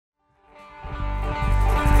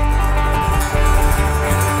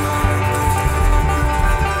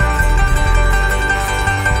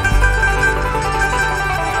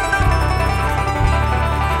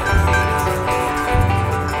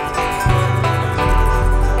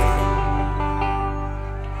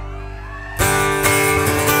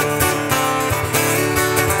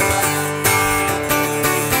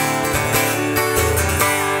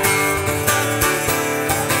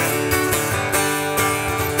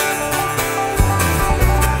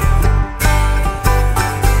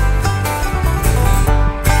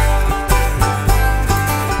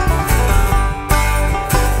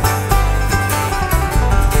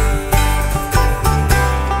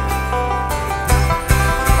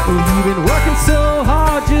You've been working so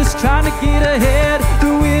hard, just trying to get ahead.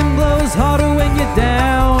 The wind blows harder when you're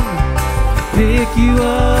down. Pick you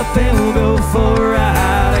up and we'll go for a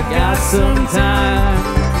ride. I got some time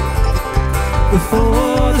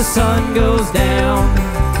before the sun goes down.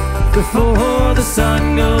 Before the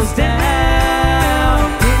sun goes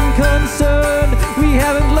down. Getting concerned, we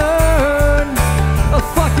haven't learned a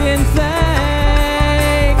fucking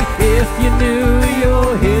thing. If you knew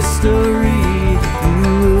your history,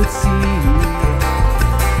 you would see.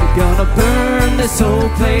 We're gonna burn this whole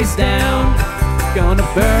place down. Gonna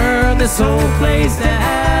burn this whole place down.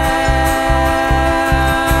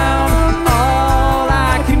 All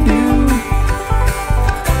I can do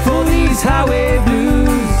for these highway blues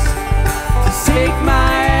is take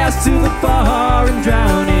my ass to the bar and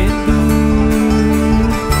drown in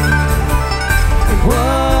booze. And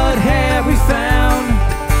what have we found?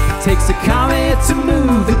 Takes a comet to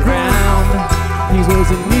move the ground. These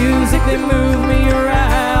words of music, they move me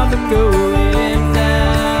around. I'm going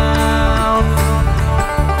down.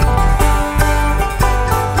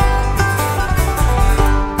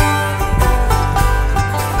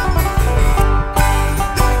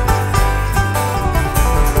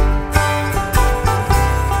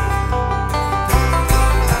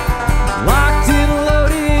 Locked and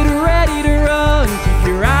loaded, ready to run. Keep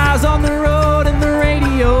your eyes on the road and the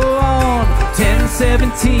radio on.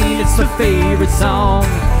 1017, it's my favorite song.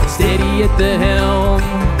 Steady at the helm,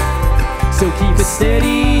 so keep it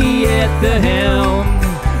steady at the helm.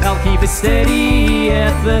 I'll keep it steady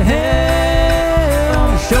at the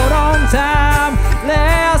helm. Short on time,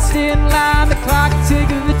 last in line. The clock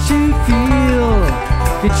ticking that you feel.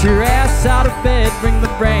 Get your ass out of bed, bring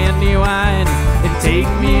the brandy wine, and take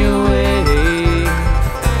me away.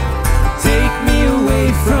 Take me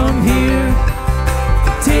away from here.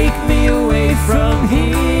 Take me away from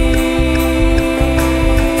here.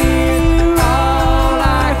 All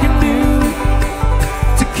I can do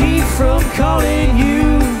to keep from calling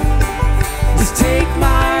you is take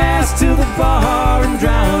my ass to the bar and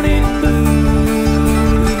drown in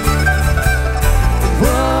booze.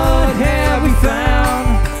 What have we found?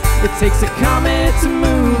 It takes a comet to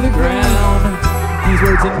move the ground. These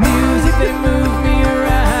words and music, they move me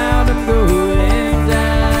around. I'm going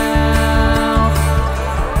down.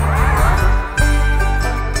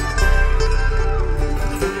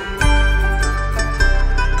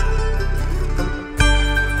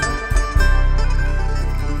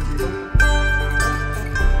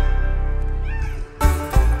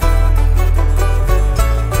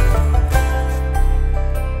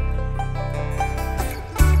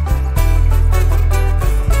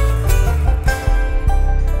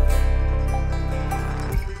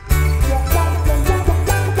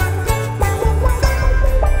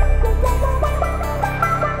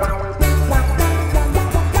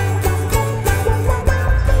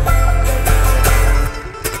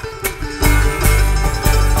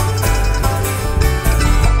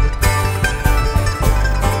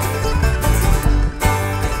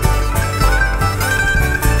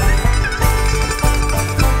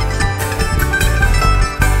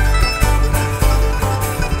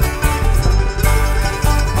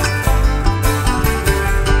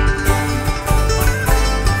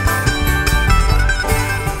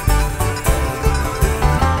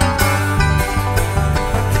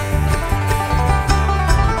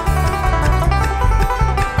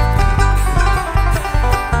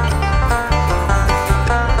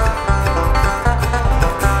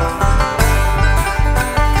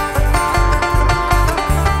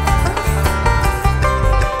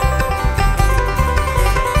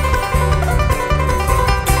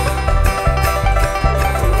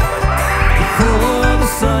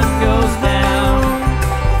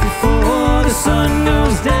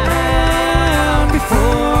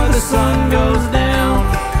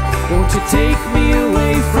 Take me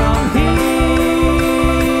away from here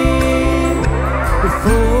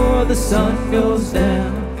before the sun goes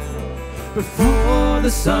down. Before the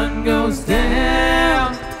sun goes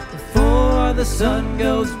down. Before the sun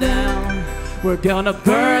goes down. We're gonna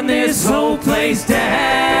burn this whole place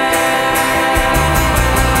down.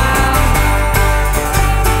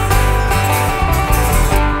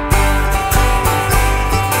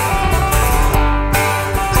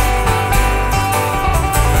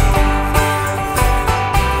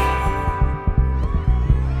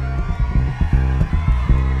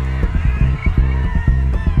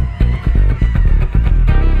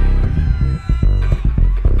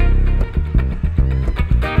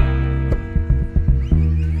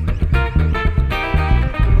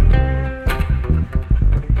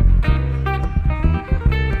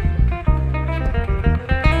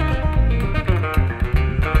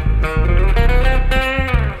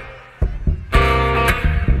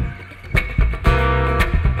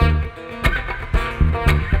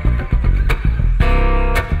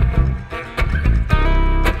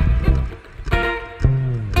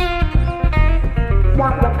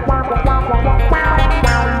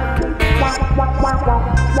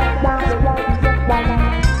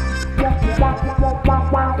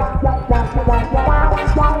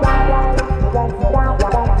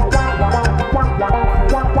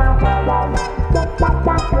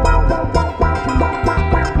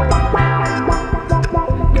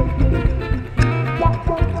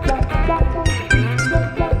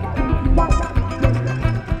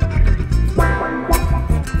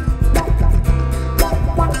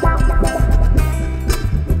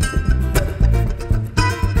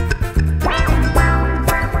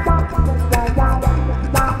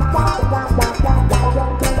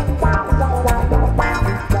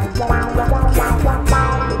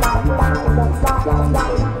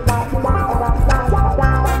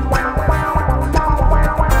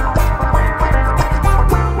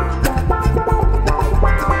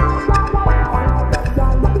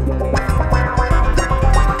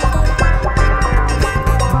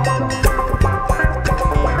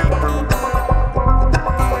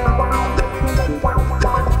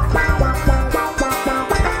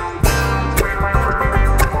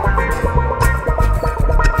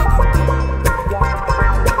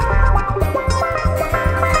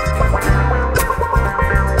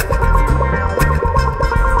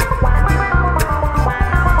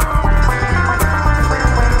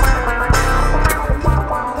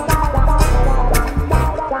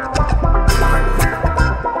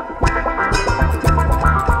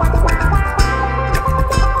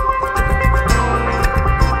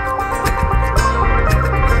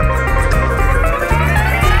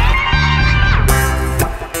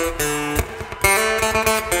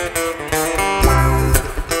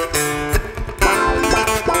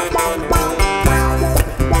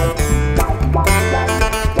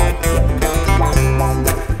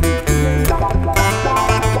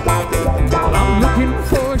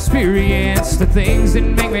 Experience the things that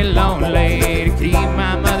make me lonely, to keep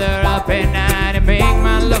my mother up at night and make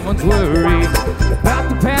my loved ones worry about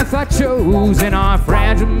the path I chose in our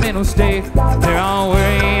fragile mental state. They're all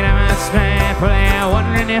worried I might snap, but they're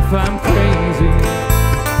wondering if I'm crazy.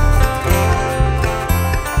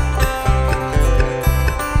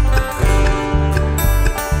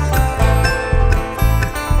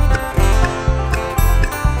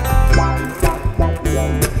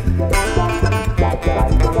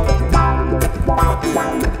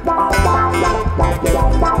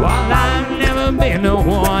 Been the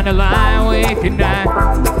one to lie awake at night.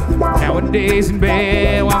 Nowadays in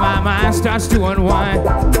bed while my mind starts to unwind,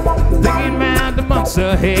 thinking about the months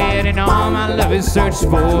ahead and all my love is searched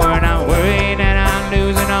for. And I'm worried that I'm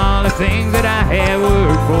losing all the things that I have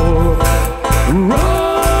worked for.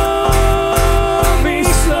 Roll me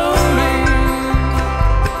slowly,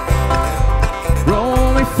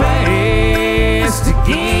 roll me fast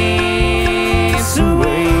against the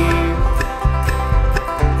wave.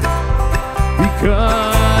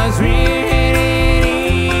 Because we're headed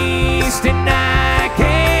east and I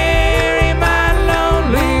carry my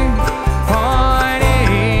lonely heart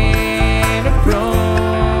in a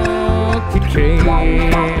broken cage.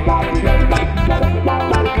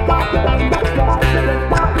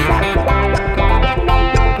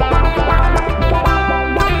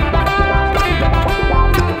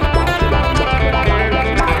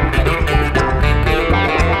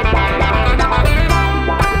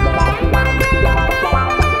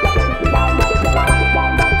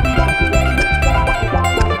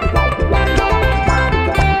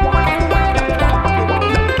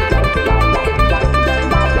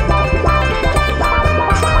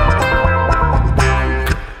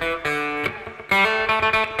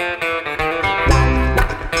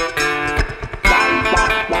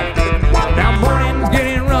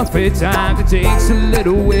 At times it takes a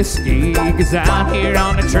little whiskey, 'cause out here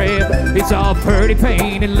on the trail it's all pretty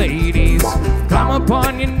painted ladies. Climb up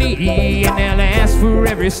on your knee and they'll ask for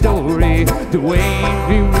every story, the way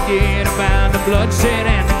you forget about the bloodshed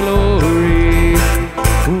and the glory.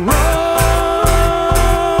 Roll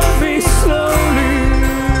me slowly,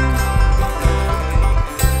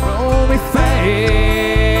 roll me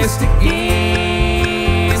fast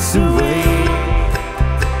against the wave.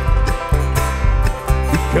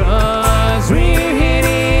 Because we're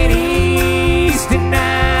headed east and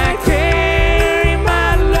I carry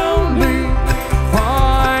my lonely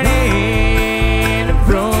heart in a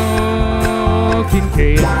broken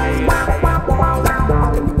cage.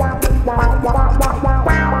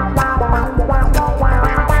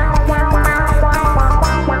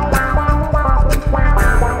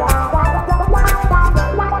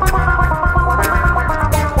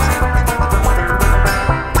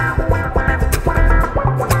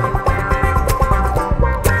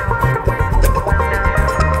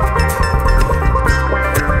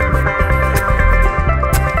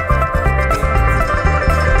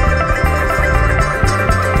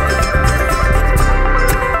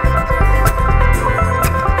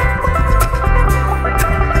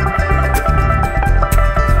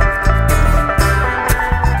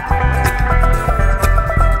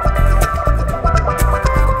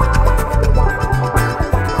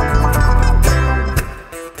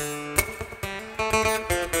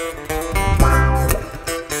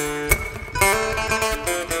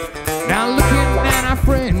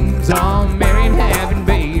 All married, having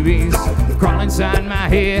babies, crawl inside my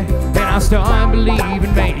head, and I start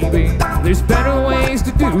believing maybe there's better ways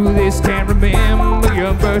to do this. Can't remember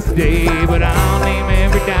your birthday, but I'll name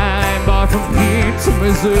every dive bar from here to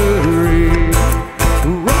Missouri.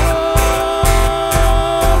 Roll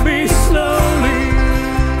me slowly,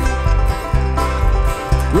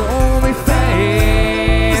 roll me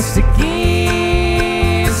fast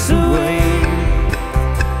against the wave,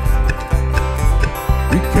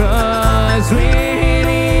 because we're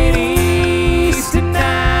heading east and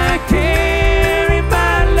I carry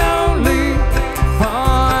my lonely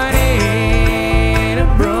heart in a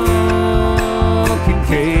broken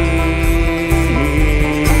cage.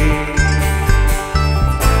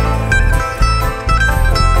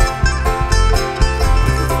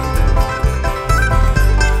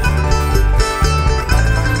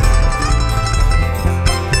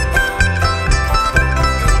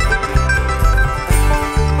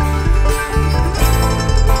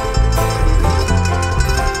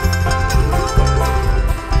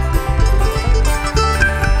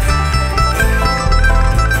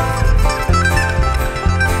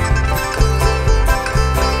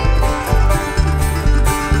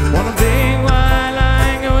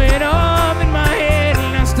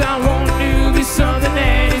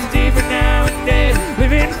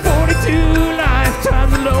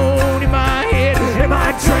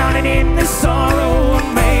 Drowning in the sorrow,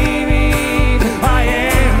 and maybe I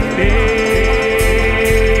am dead.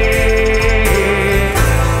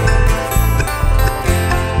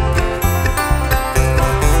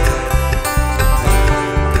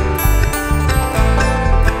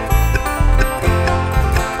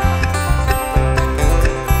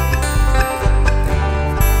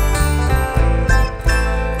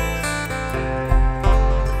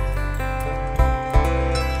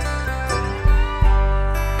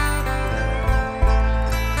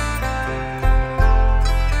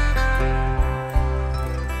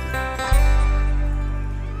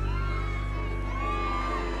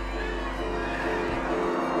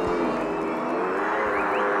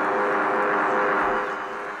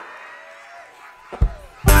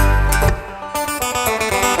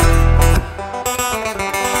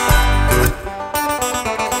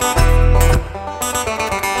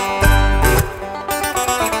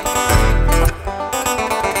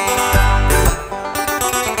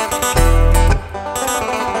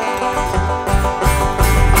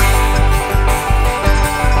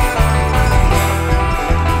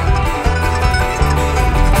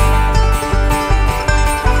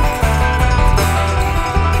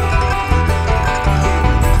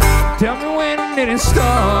 Tell me when did it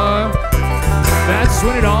start? That's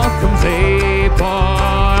when it all comes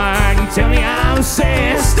apart. You tell me I'm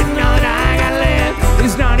obsessed, and all that I got left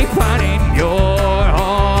is not a part in your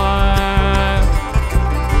heart.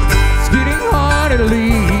 It's getting harder to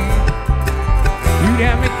leave. You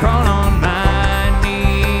got me crawling on my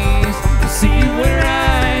knees. You see where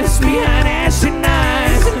eyes behind ashen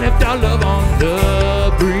eyes, and left our love on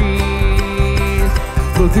the breeze.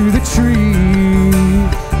 Blow through the trees,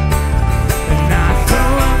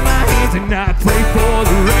 and I pray for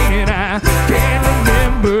the rain, and I can't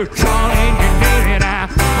remember calling your name, and I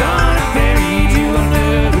thought I buried you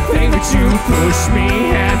under the thing, but you pushed me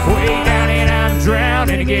halfway down, and I'm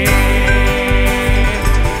drowning again.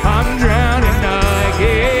 I'm drowning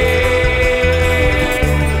again.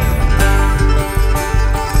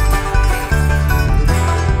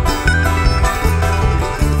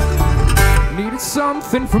 Needed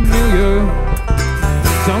something familiar,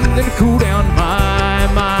 something to cool down my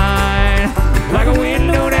mind. Like a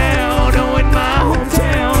window down, knowing my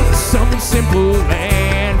hometown, something simple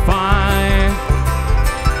and fine.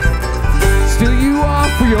 Still you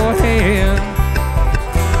offer your hand,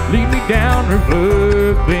 lead me down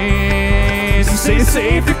river bends. You say it's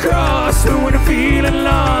safe to cross, but when I'm feeling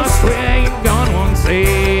lost, well, you're gone once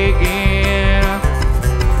again.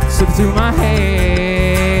 Slip through my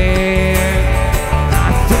hand, I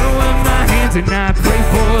throw up my hands and I pray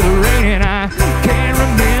for the rain, and I can't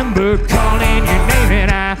remember calling your name,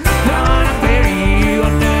 and I thought I buried you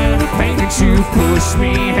under the pain, that you pushed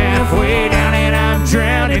me halfway down, and I'm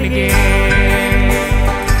drowning again.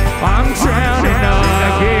 I'm drowning again.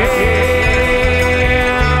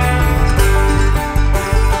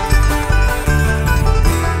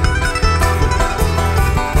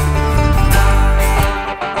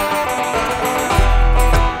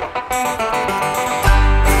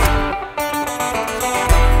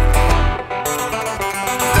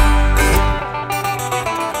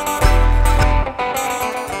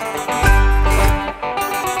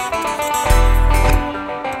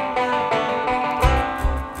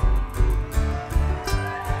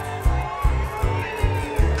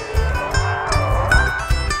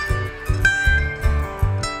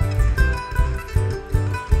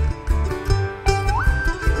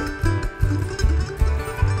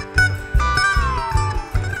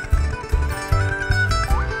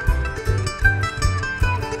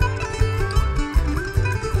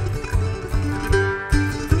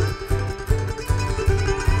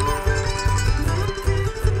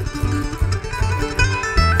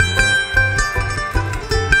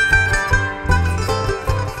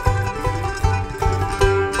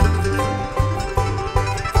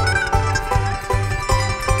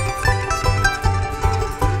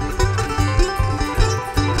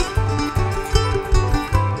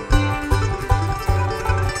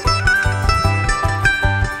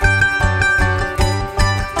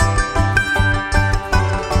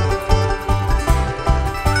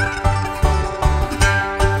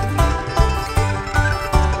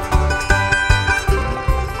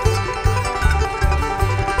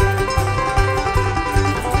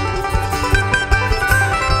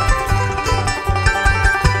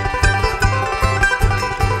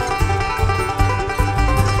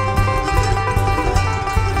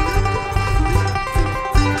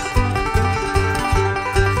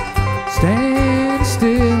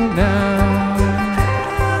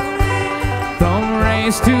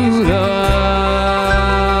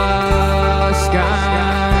 the sky.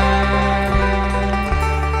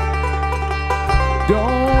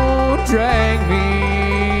 Don't drag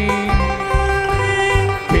me,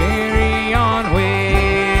 carry on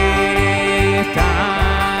with time.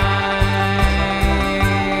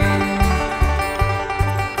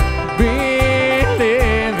 Been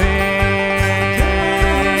living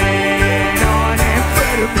on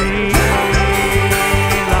amphetamine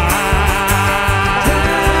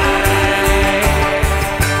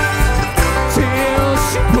till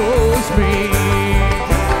she pulls me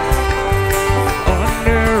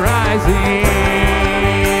under rising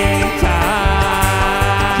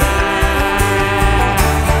tide.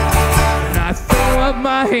 And I throw up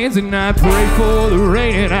my hands and I pray for the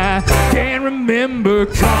rain, and I can't remember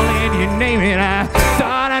calling your name, and I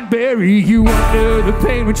thought I'd bury you under the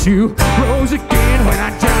pain, but you rose again when I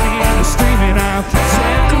drowned in the stream, and I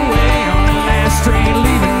swept away on the last train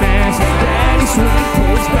leaving as daddy swimming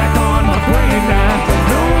pours back on my brain. And I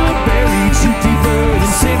know I buried you deeper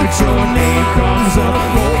than sin, but your name comes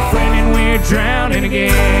up, old friend, and we're drowning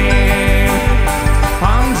again.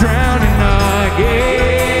 I'm drowning again.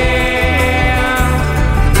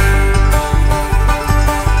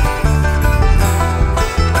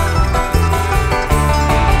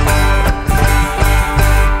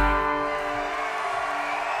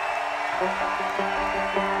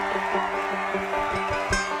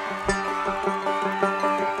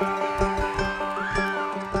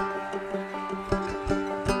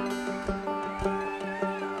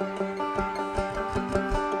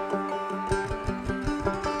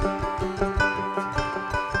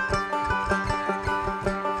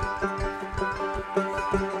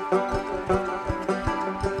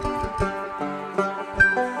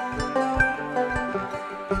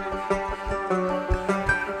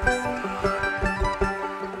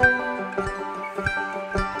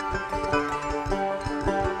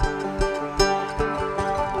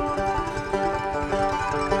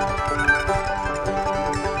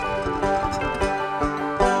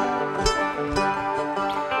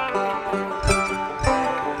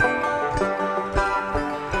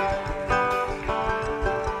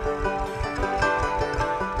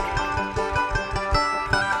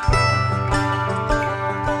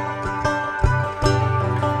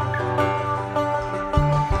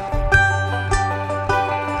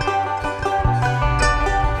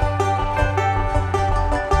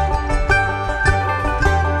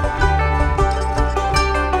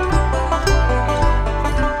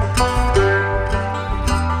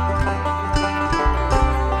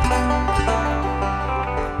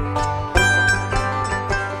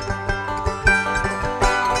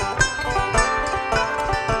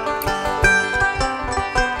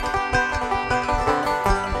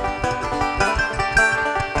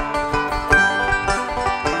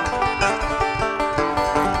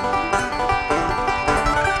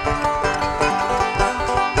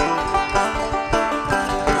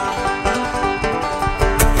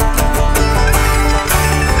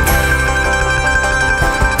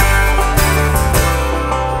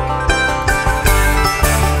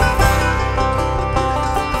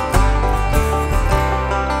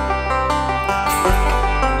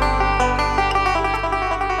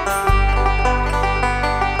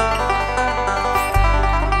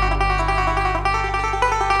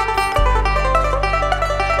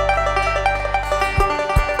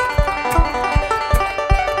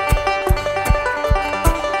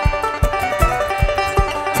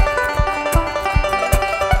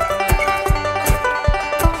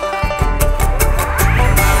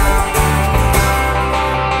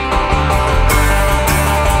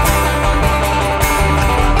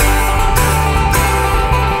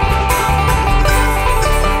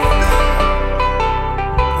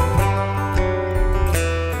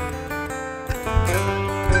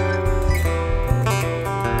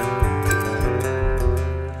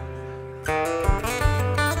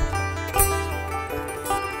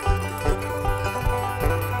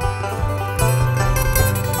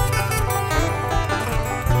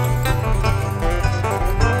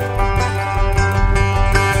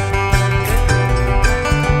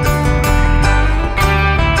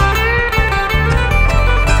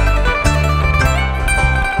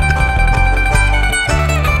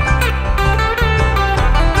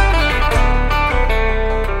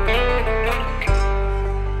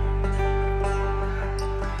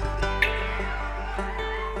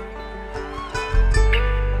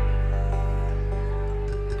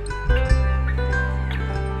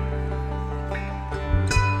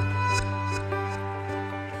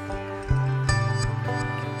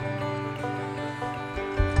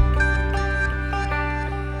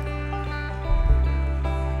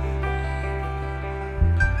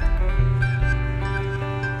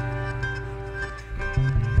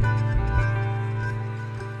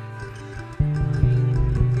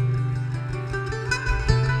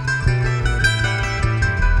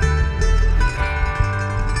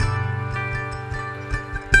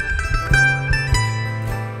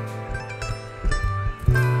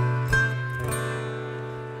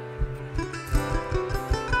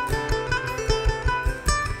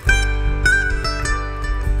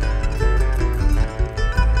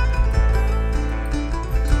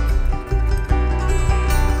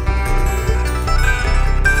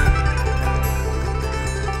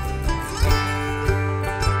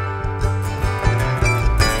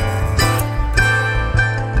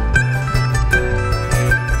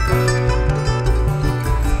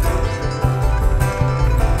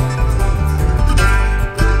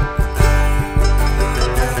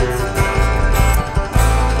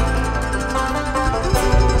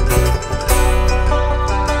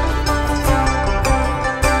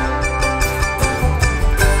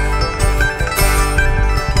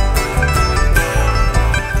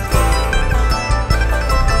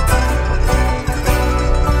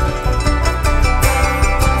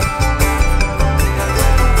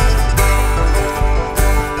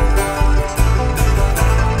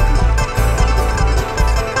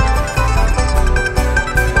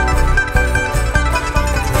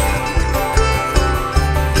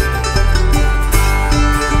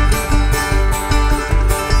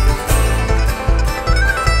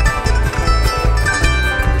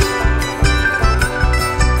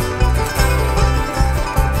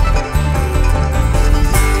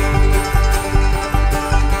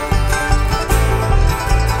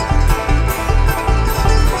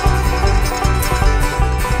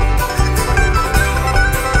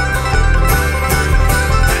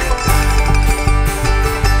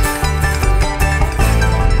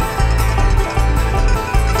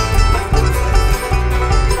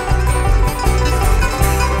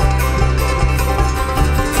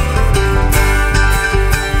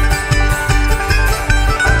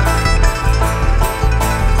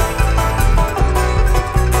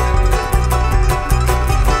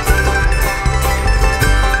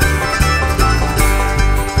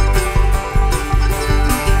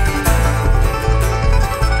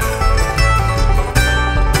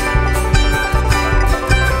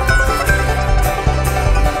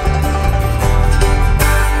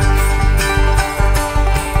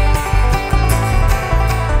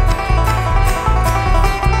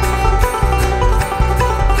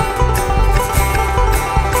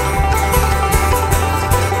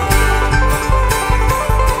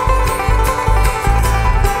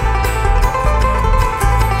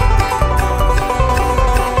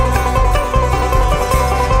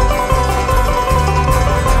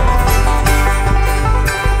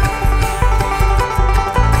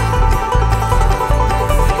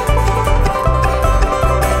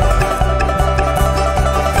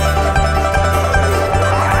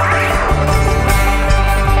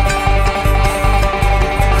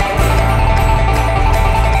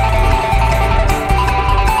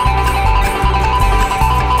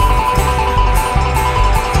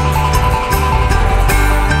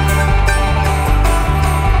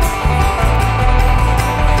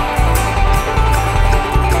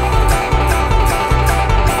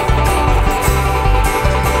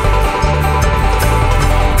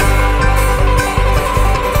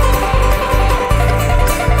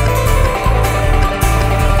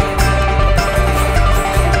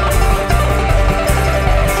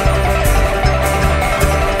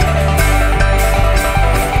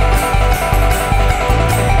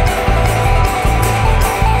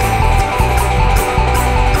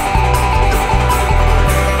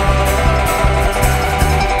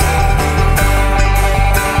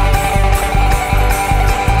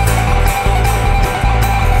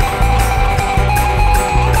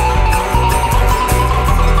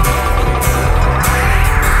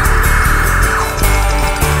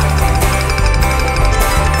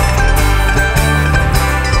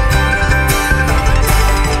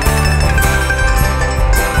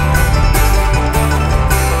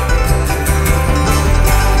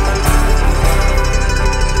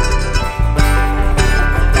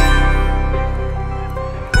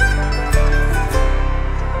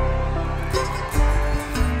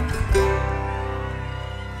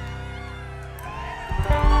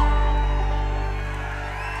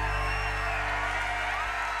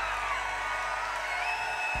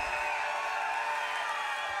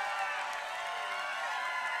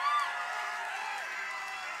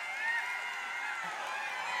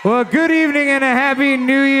 Well, good evening and a happy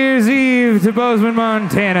New Year's Eve to Bozeman,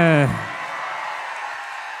 Montana.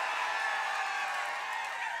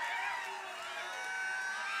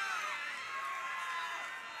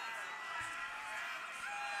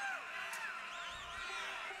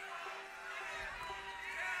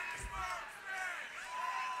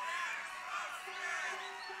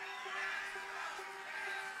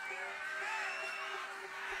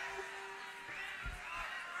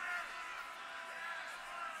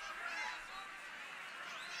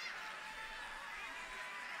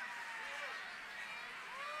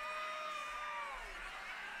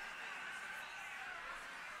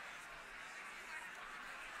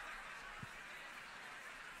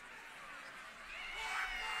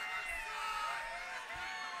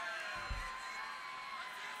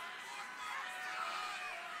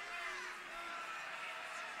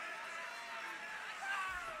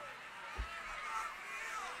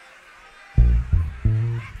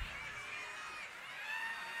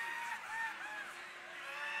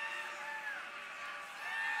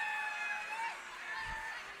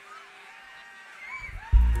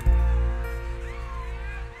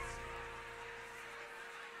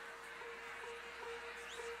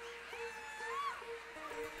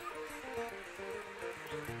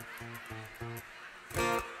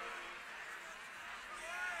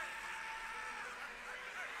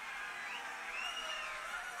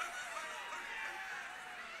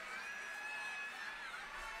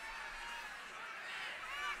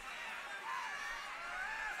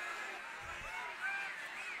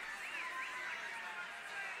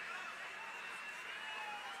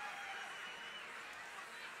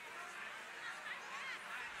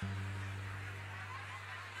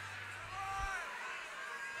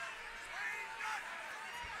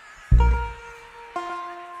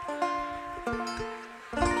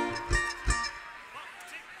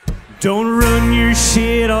 Don't run your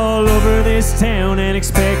shit all over this town and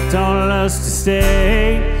expect all us to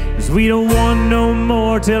stay. 'Cause we don't want no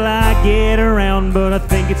more till I get around, but I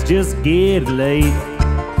think it's just getting late.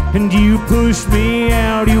 And you pushed me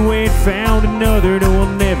out, you ain't found another, no, I'll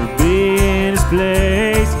never be in this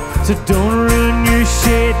place. So don't run your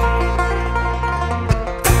shit.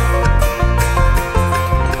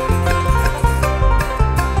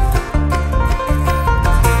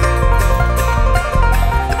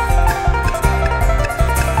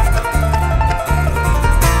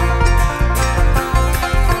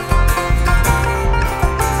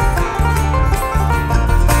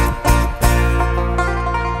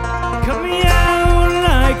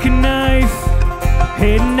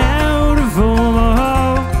 Heading out of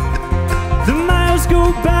Omaha, the miles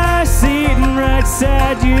go by, sitting right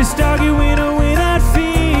side you, just arguing without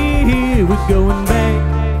fear. We're going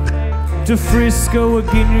back to Frisco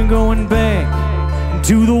again, you're going back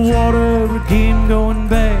to the water again, going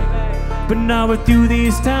back, but not with you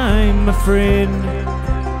this time, my friend.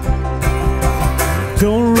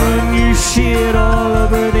 Don't run your shit all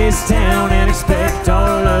over this town and expect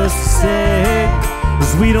all us to stay.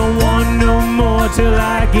 'Cause we don't want no more till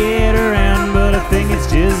I get around, but I think it's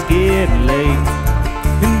just getting late.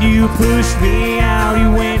 And you pushed me out, you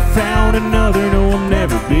ain't found another, no, I'll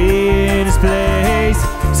never be in this place.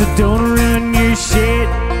 So don't run your shit.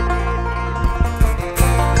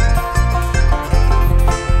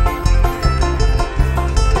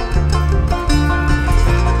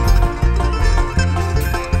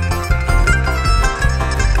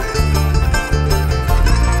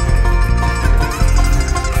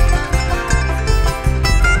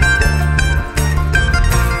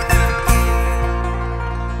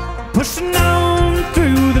 Pushing on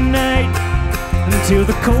through the night until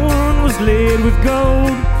the corn was lit with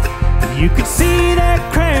gold. You could see that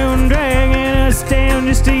crown dragging us down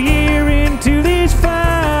just a year into this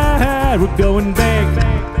fight. We're going back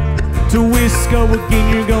to Wisco again,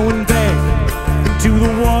 you're going back to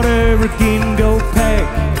the water again, go pack,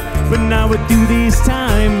 but not with you this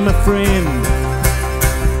time, my friend.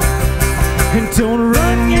 And don't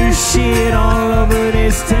run your shit all over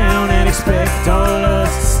this town and expect all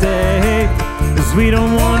us to stay. 'Cause we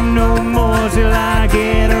don't want no more till I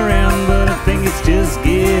get around, but I think it's just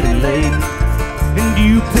getting late. And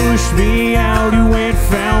you pushed me out, you ain't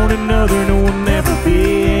found another, no, we'll never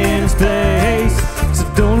be in this place. So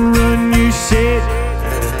don't run your shit.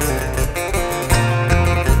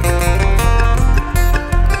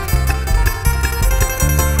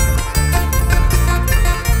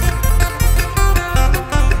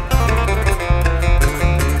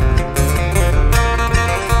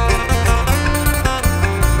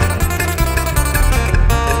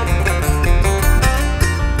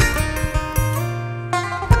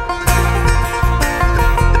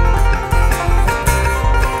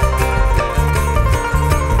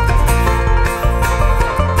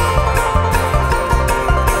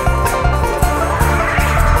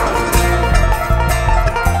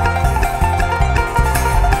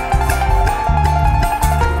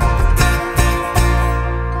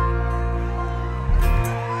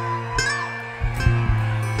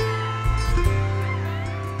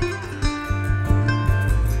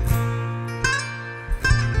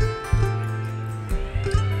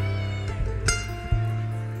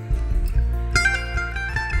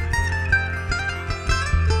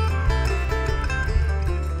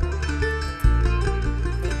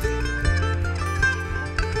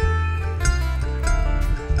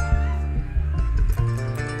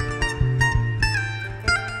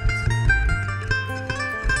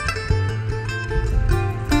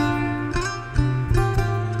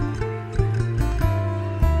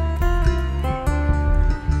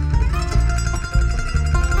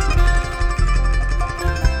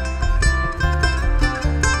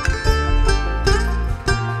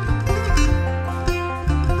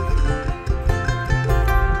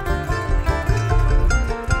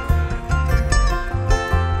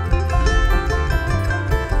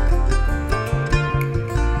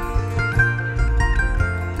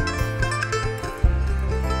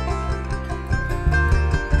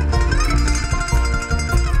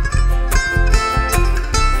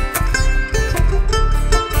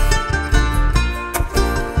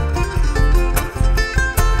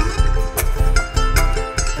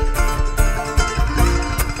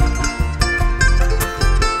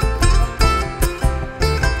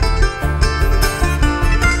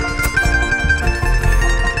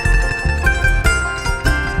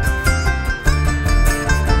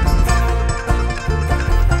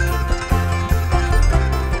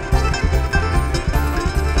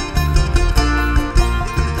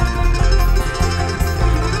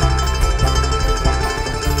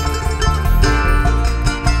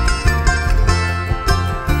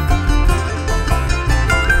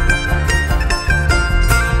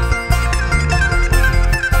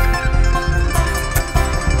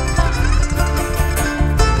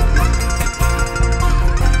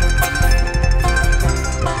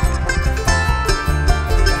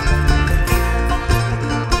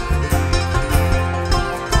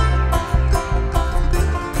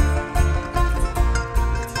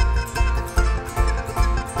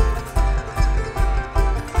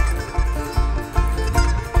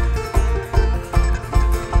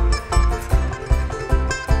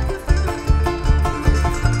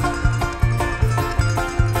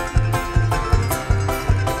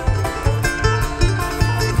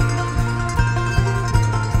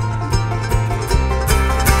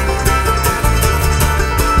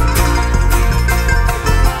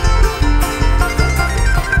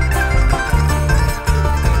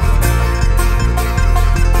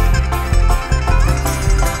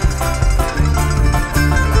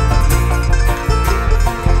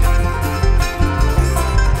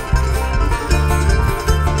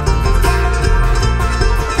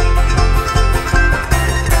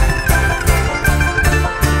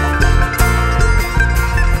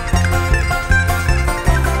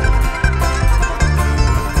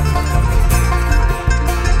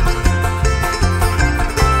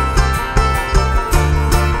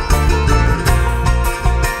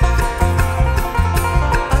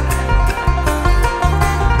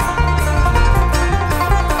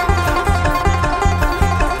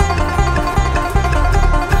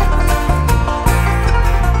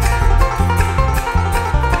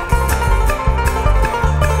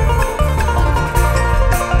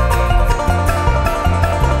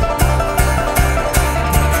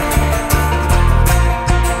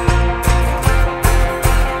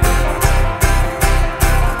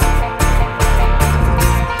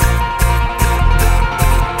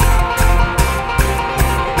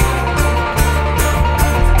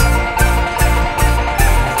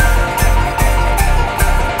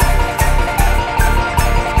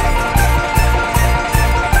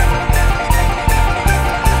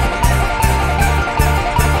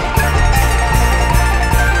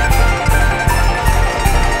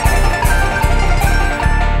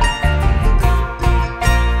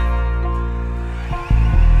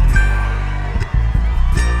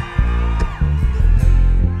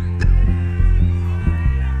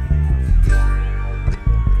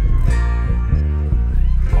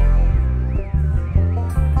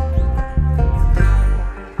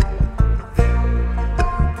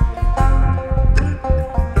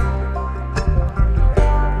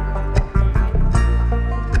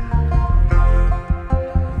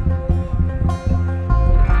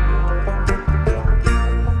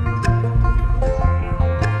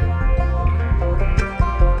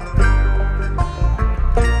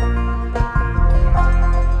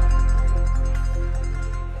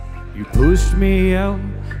 You pushed me out,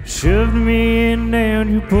 shoved me in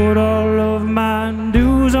down. You put all of my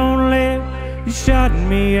dues on left. You shot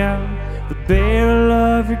me out the barrel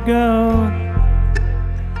of your gun.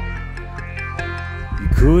 You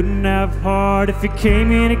couldn't have heart if you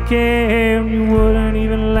came in a cab. You wouldn't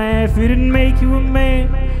even laugh, it'd make you a man.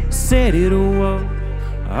 You said it was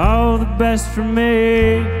all the best for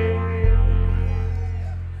me.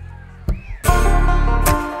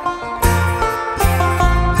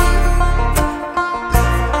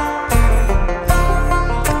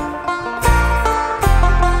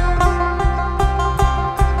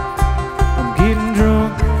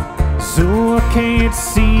 So I can't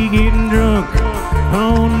see getting drunk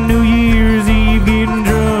on New Year's Eve, getting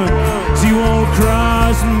drunk. So you won't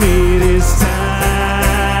cross me this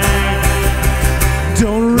time.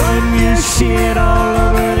 Don't run your shit all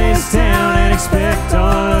over this town and expect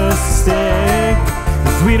all us to stay.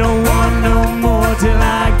 'Cause we don't want no more till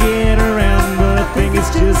I get around, but I think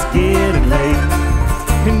it's just getting late.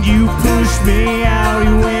 And you pushed me out,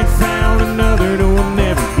 you went found another, no one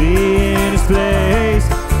never be in his place.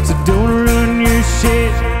 So don't run your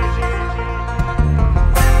shit.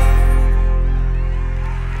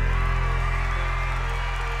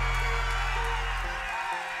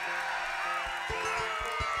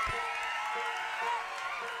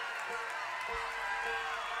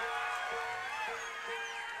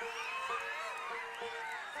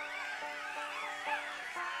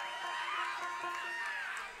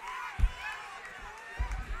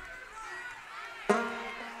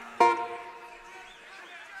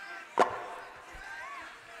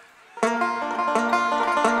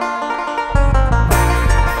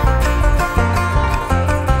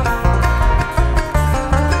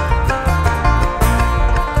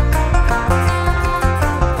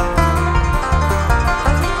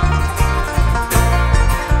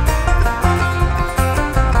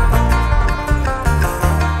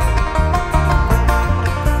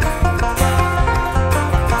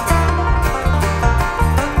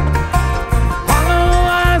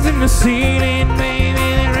 The ceiling, baby,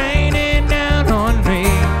 they're raining down on me.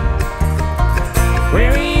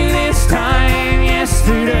 Where were you this time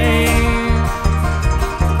yesterday?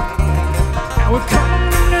 Now we're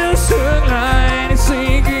coming to a certain line and so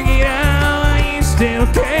you can get out. Are you still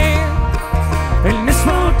okay? In this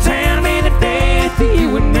small town, be the death of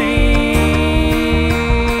you and me.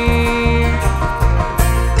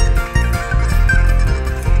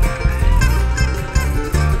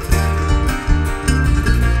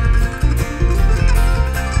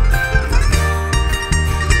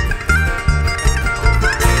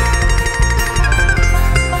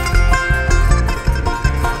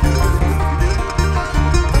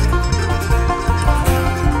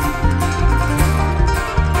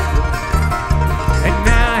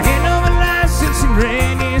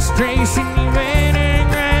 Registration, you ran and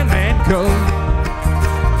grind that coat.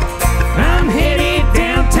 I'm headed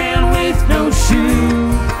downtown with no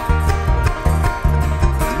shoes.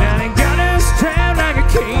 Now they got us trapped like a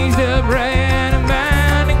caged up rat. I'm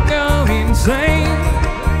bound to go insane,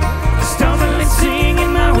 stumbling,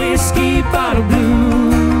 singing my whiskey bottle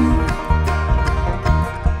blues.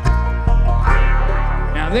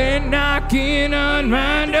 Now they're knocking on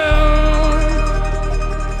my door.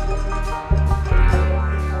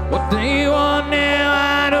 What they want now,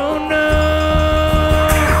 I don't know.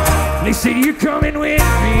 They said you're coming with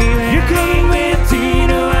me, you're coming with me.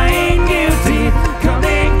 No, I ain't guilty. Come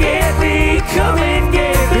and get me, come and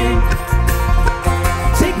get me.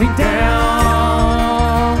 Take me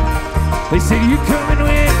down. They said you're coming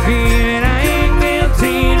with me, and I ain't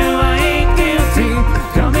guilty. No, I ain't guilty.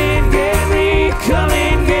 Come and get me, come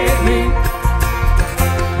and get me.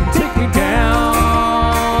 Take me down.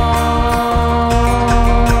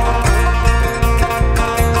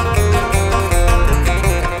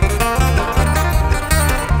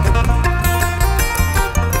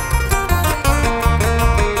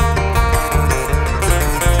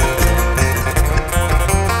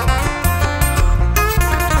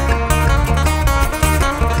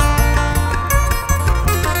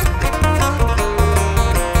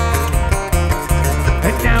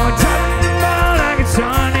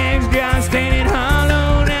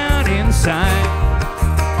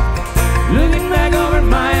 Looking back over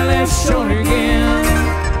my left shoulder again.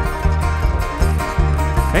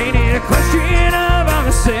 Ain't it a question of all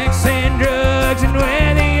the sex and drugs and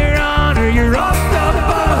whether you're on or you're off the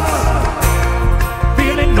bus?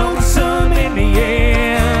 Feeling lonesome in the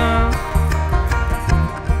air.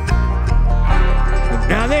 But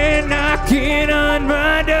now they're knocking on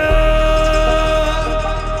my door.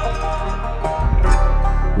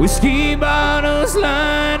 Whiskey bottles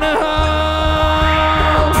line the hall.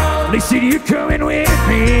 They said you're coming with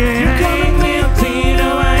me. You're coming guilty,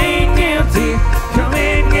 no, I ain't guilty. Come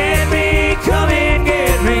and get me, come and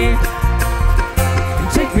get me,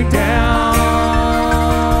 and take me down.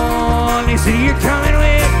 They said you're coming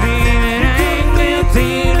with me, and I ain't guilty,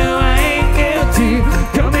 no, I ain't guilty.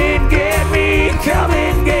 come and get me, Come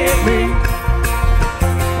and get me,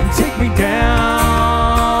 and take me down.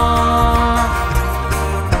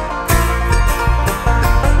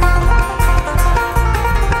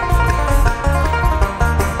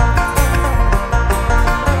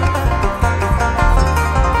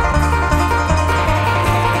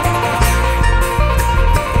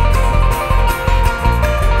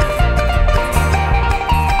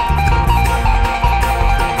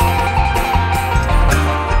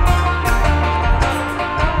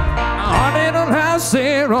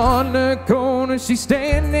 There on the corner, she's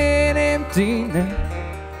standing empty now.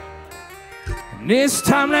 And this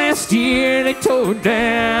time last year they tore it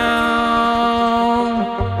down.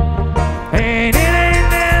 And it ain't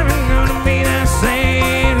never gonna be the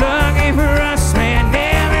same. Lucky for us, man,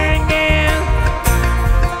 never again.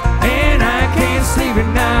 And I can't sleep at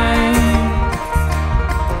night.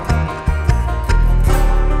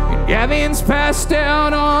 And Gavin's passed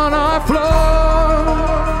out on our floor.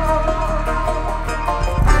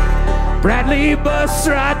 Bradley busts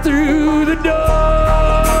right through the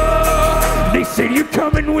door. They said you're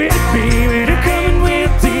coming with me, and I'm coming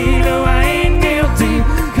with you. No, I ain't guilty.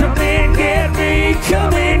 Come and get me,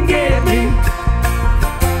 come and get me,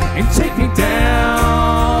 and take me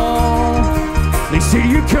down. They said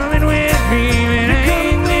you're coming with me, and I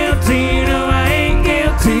ain't guilty. No, I ain't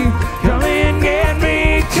guilty. Come and get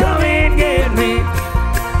me, come and get me,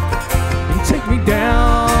 and take me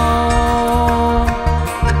down.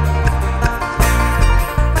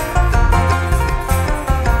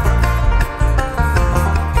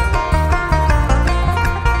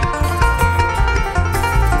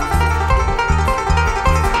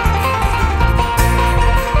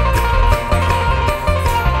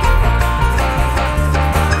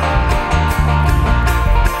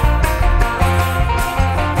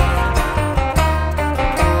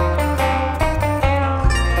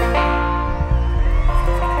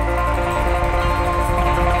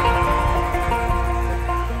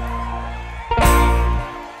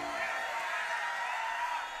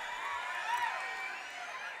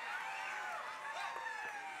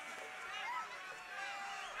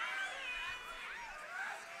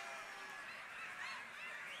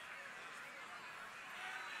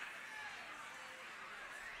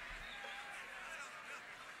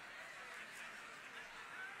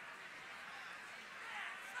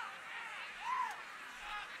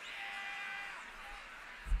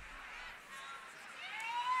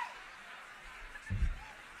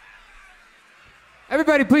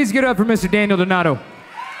 Everybody, please get up for Mr. Daniel Donato.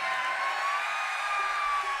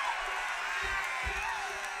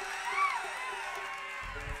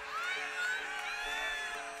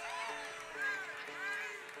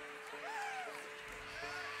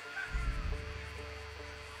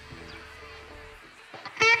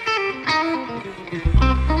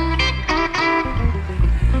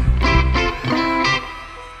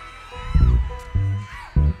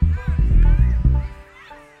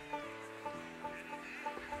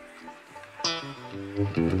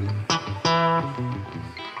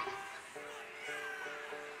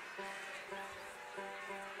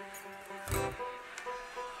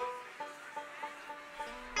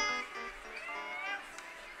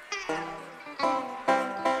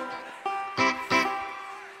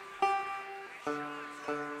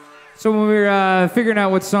 So when we were figuring out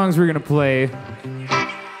what songs we were gonna play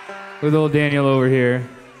with old Daniel over here,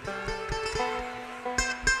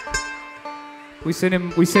 we sent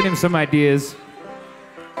him some ideas,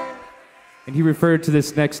 and he referred to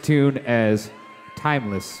this next tune as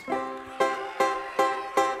timeless.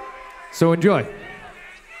 So enjoy.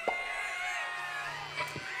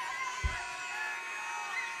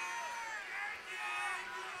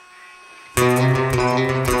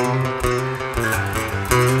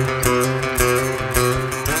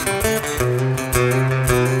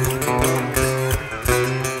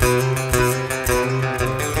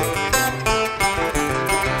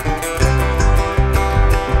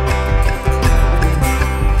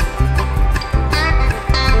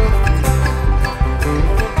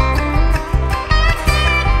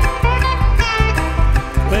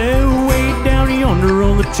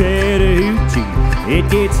 It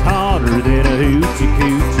gets hotter than a hoochie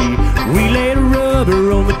coochie. We laid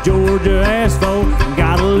rubber on the Georgia asphalt and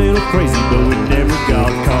got a little crazy, but we never got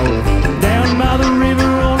caught. Down by the river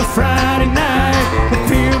on a Friday night, a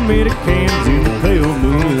pyramid of cans in the pale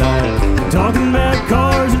moonlight, talking about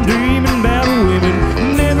cars and dreams.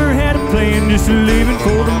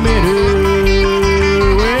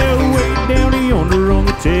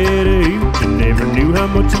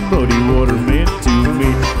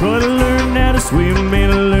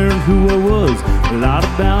 lot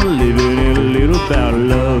about living and a little about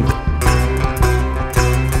love.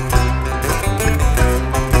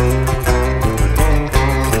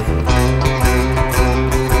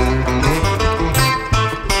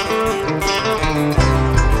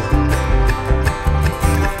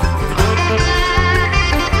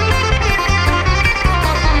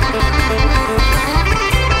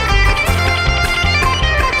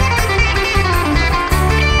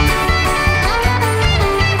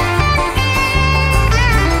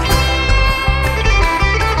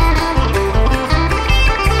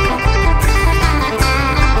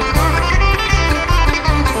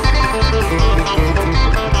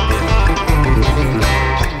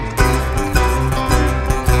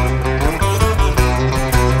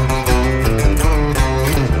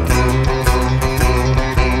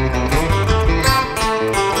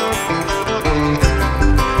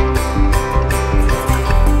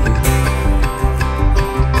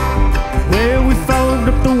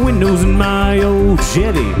 In my old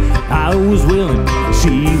Chevy, I was willing,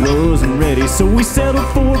 she wasn't ready. So we settled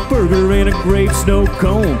for a burger and a grape snow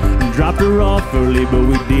cone and dropped her off early, but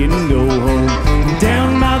we didn't go home.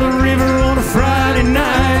 Down by the river on a Friday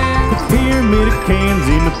night, the pyramid of cans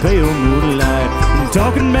in the pale moonlight, and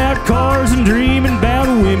talking about cars and dreaming about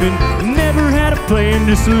women. Never had a plan,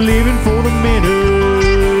 just living for the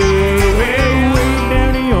minute. Well, way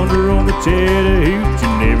down yonder on the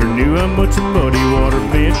Chattahoochee, never knew how much muddy water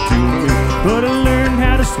meant to me. But I learned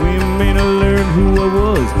how to swim and I learned who I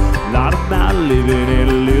was. A lot about living and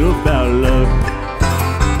a little about love.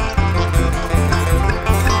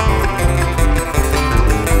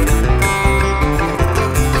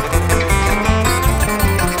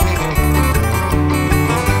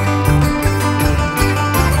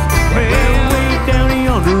 Well, way down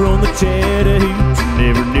yonder on the Chattahoochee,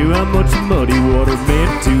 never knew how much muddy water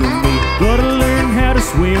meant to me. But I learned how to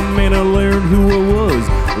swim and I learned who I was.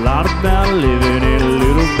 A lot about living and a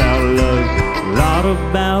little about love. A lot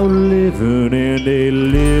about living and a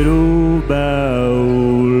little about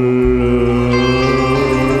love.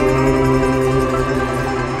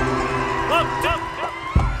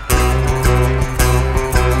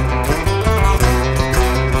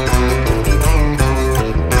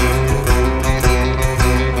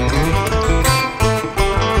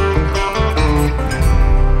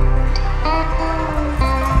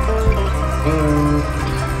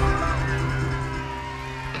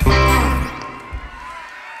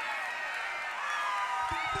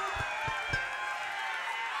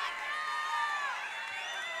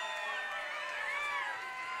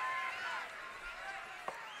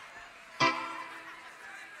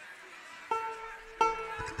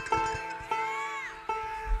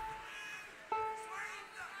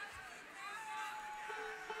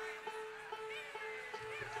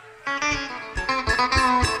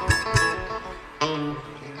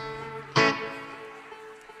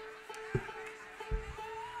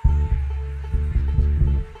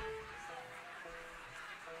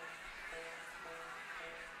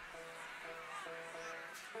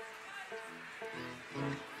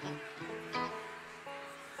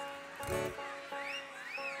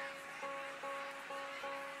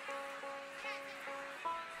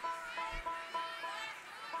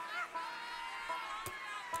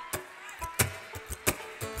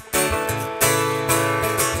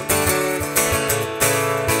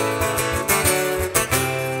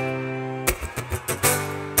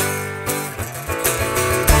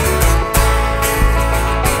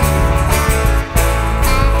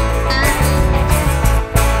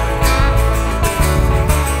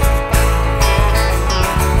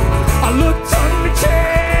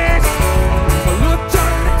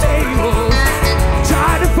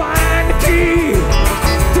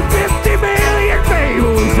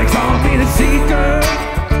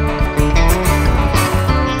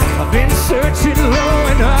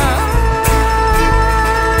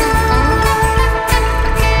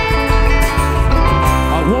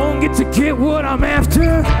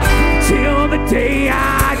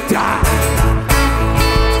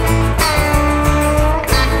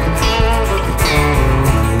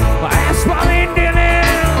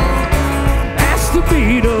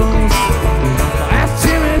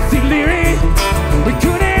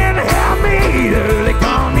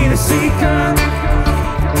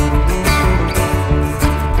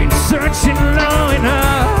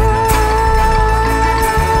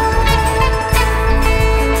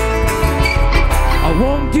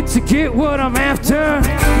 To get what I'm after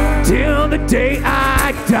till the day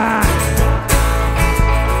I die.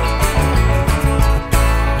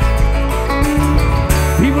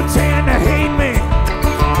 People tend to hate me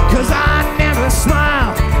 'cause I never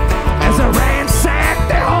smile. As I ransack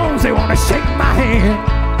their homes, they wanna shake my hand.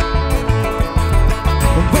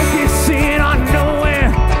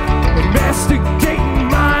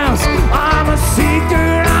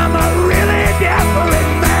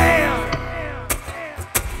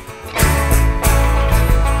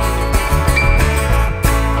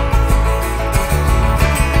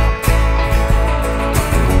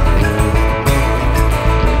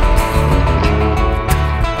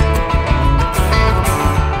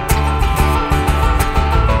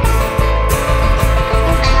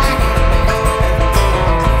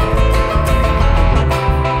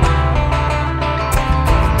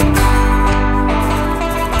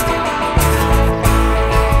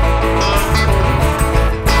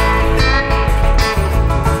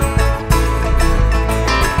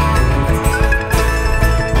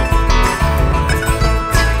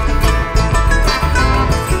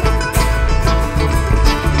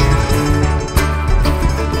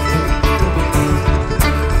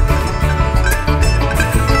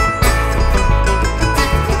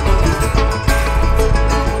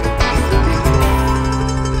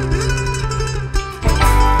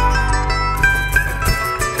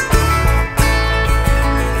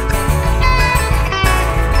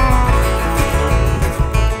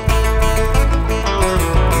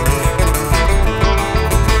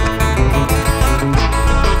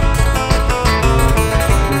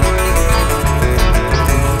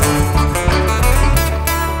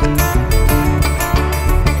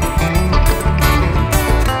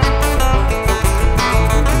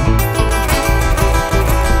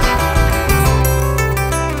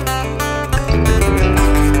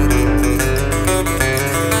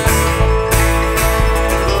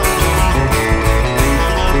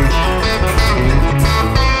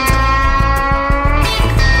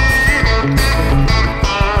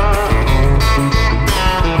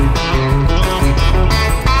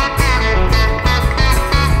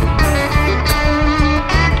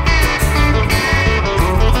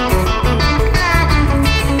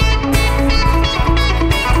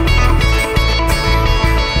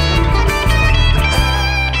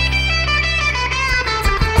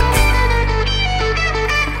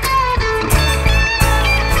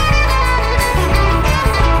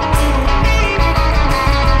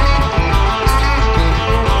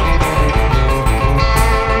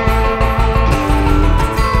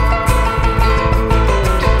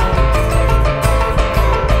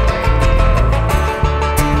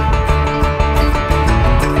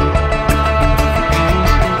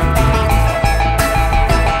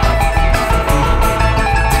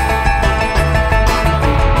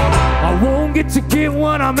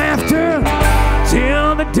 I'm after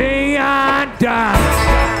till the day I die.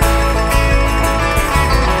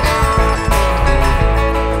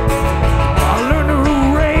 I learned to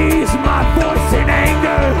raise my voice in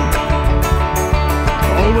anger.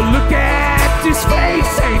 Oh, well, look at this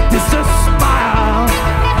face, ain't this a smile?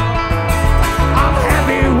 I'm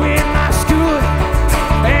happy when I stood,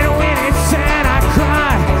 and when it's sad I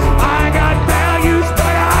cry. I got values,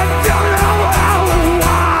 but I don't know how or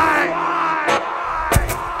why.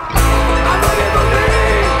 I'm looking for me,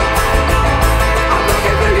 I'm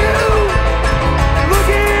looking for you,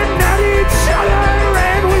 looking at each other,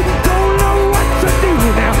 and we don't know what to do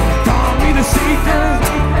now. Call me the seeker,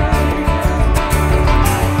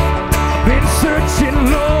 been searching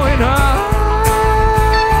low and high.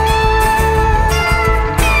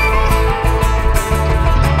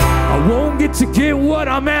 I won't get to get what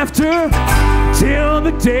I'm after till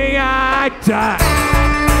the day I die.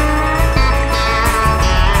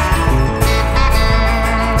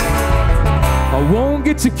 I won't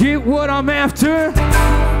get to get what I'm after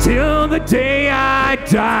till the day I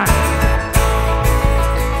die.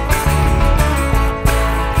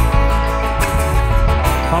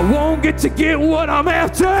 I won't get to get what I'm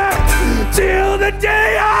after till the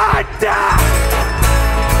day I die.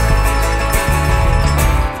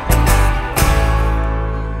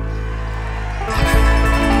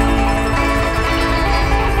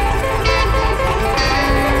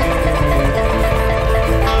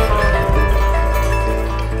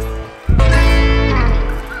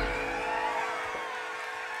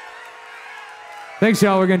 Thanks,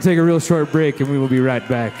 y'all. We're going to take a real short break, and we will be right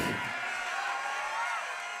back.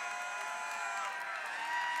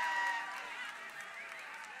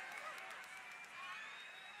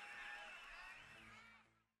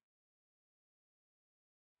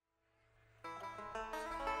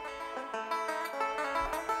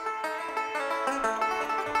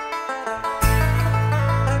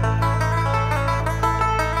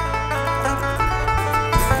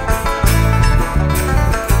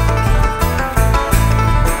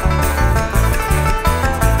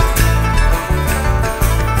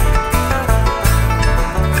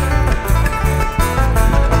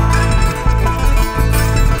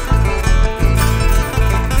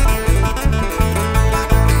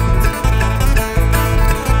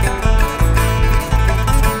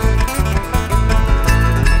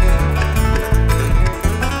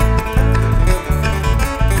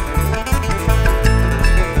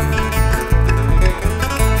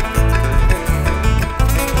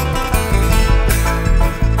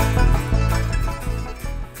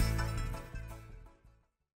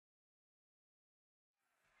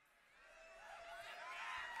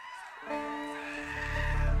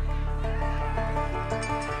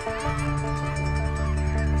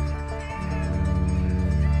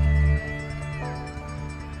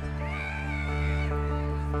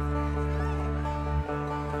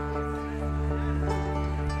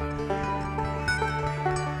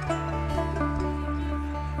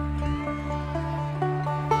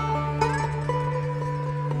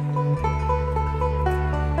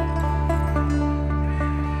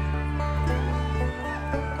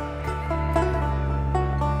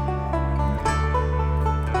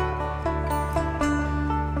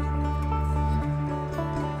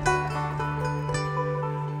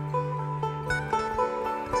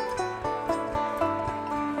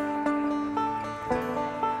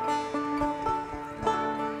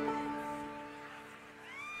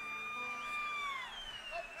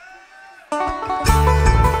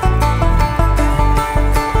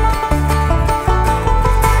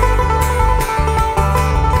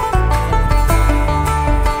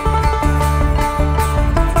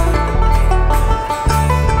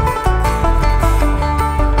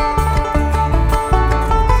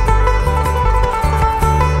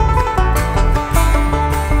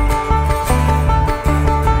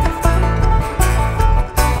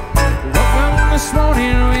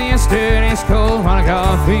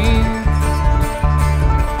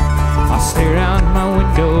 I stare out my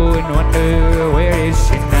window and wonder, where is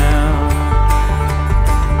she now?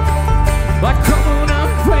 Like grown-up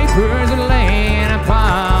papers are laying a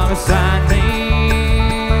pile beside me.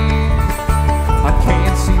 I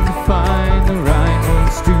can't seem to find the right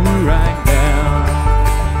words to write down.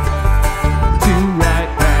 To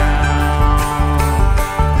write down.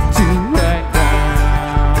 To write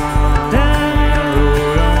down. Down.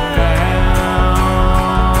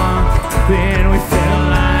 Then we felt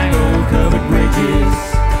like old covered bridges,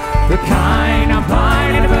 the kind of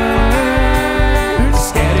pine and burn,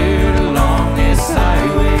 scattered along this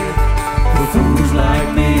highway.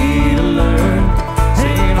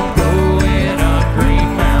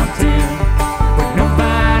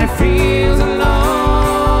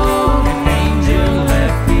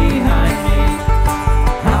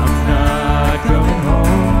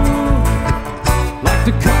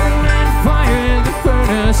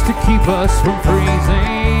 keep us from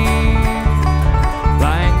freezing,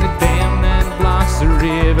 like the dam that blocks the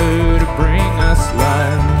river to bring us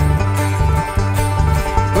life.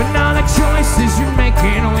 But all the choices you're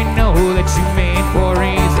making, we know that you made for a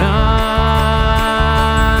reason,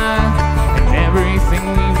 and everything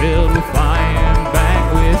we build will find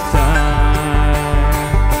back with time,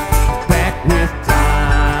 back with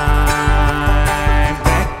time,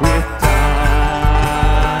 back with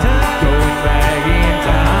time, going back in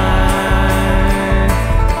time.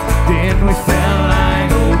 Then we felt like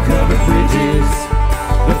old covered bridges,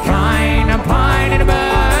 the kind of pine and a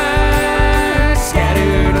bird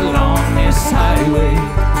scattered along this highway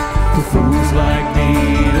for fools like me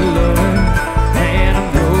to learn. And I'm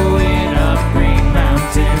growing up Green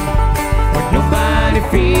Mountain where nobody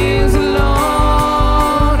feels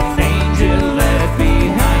alone. An angel left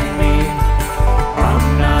behind me, I'm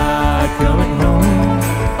not coming home.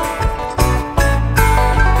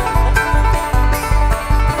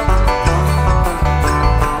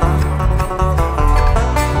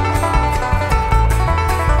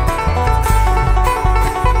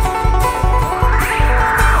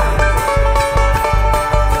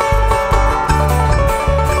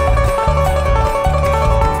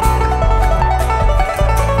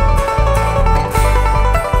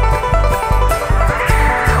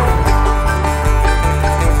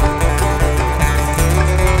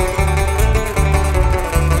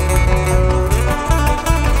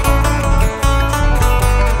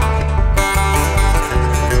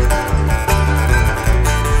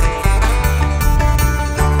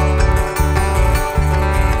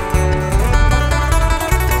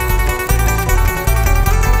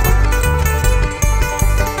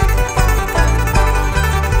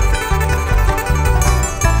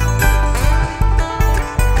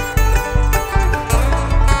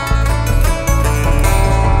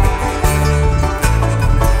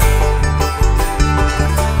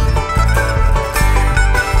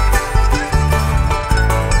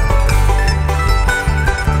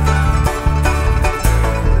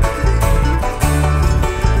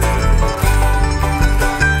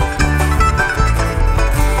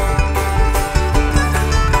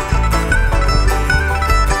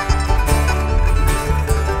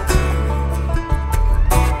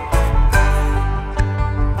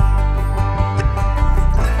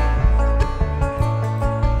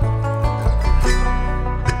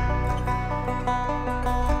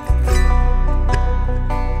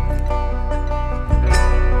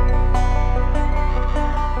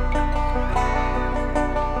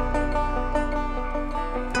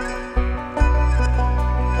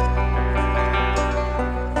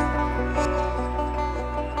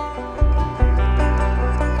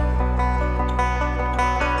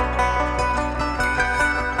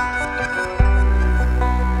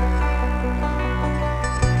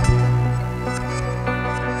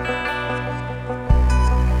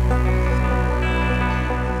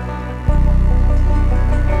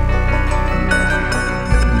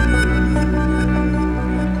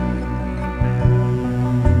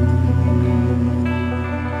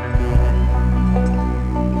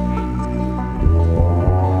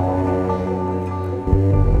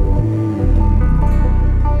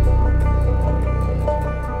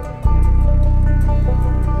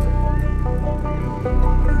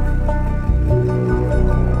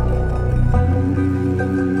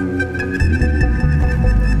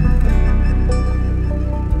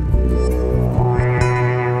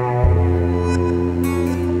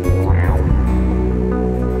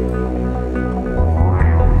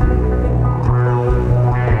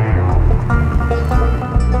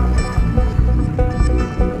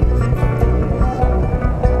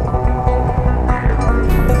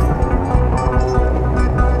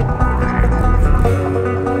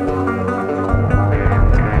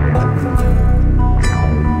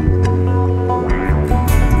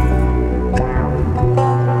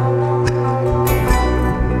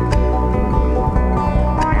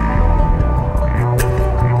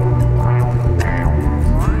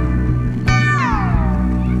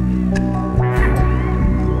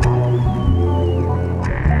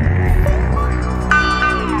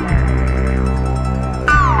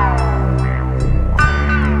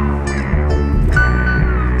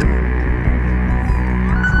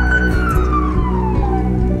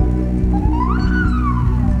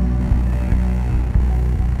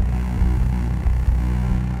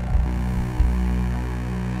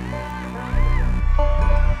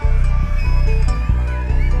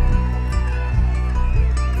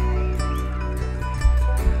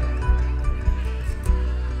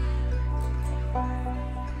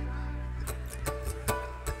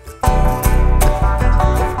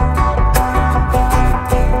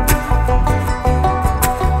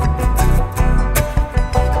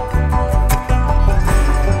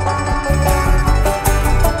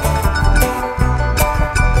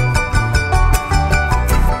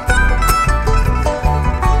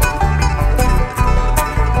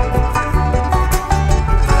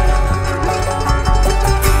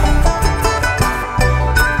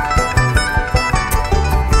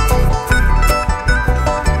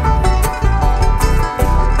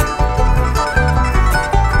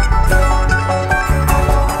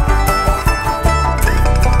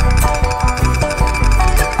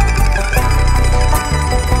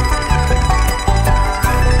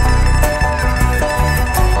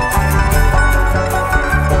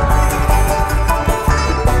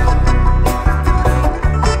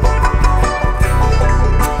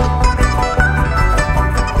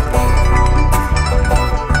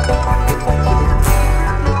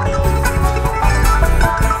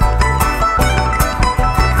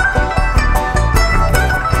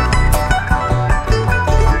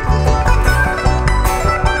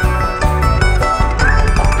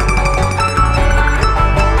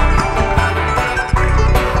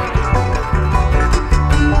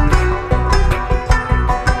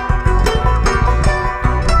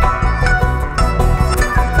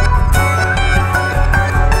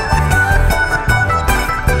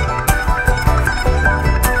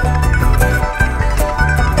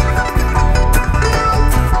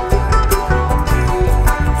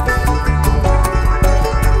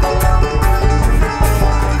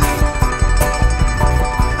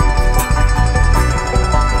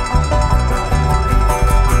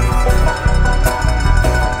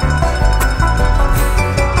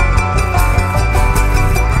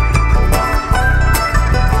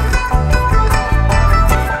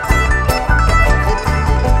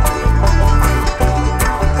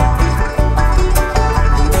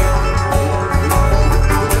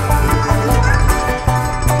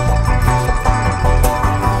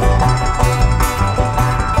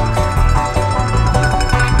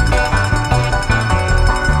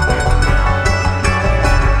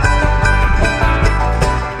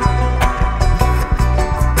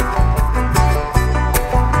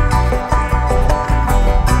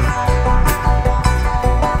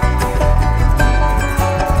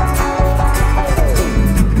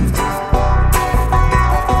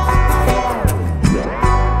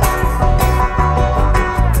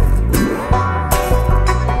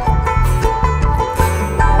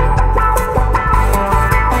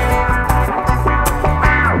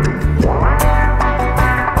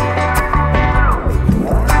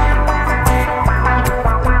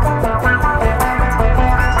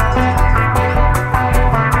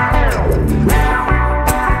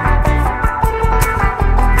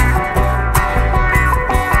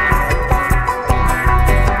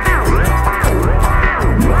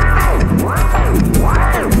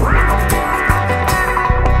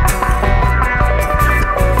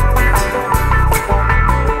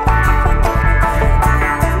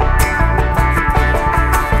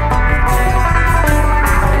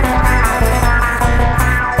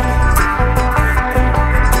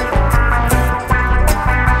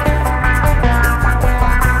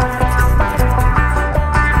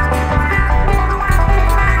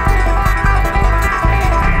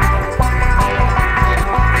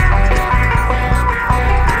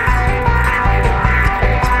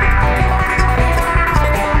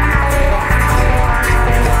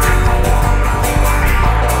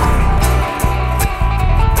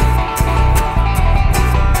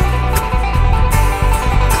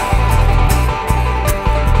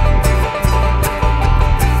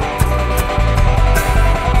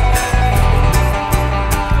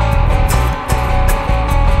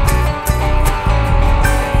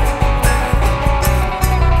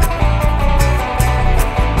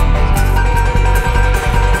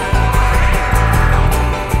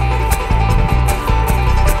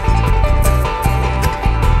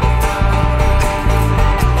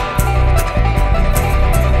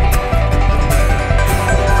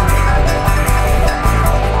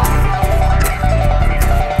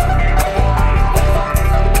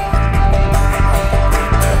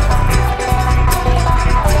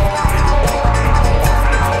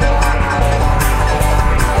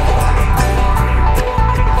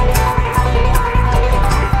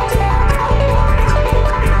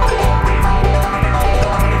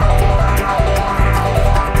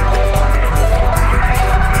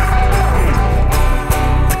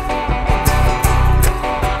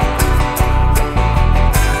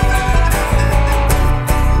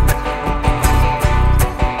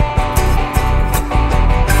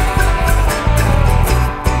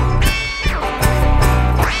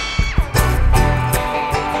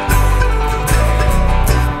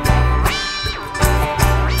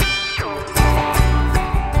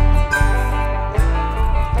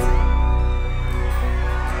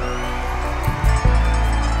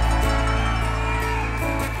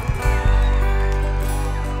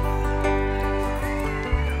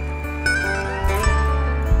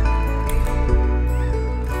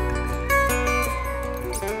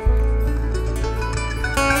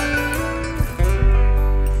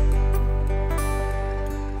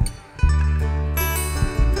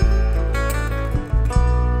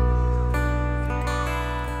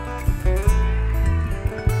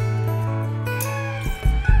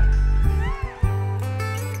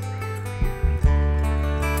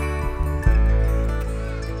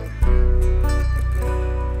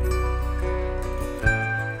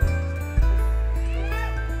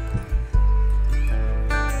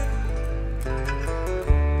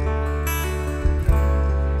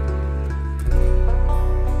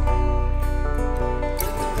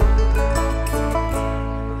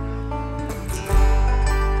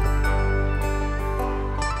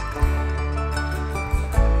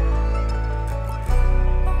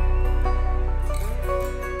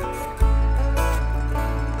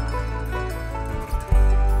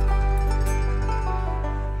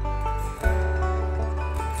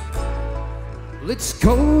 it's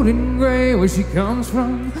cold and gray where she comes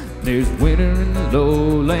from. There's winter in the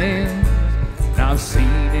lowlands. And I've seen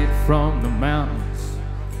it from the mountains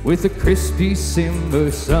with a crisp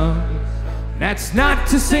December sun. That's not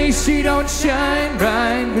to say she don't shine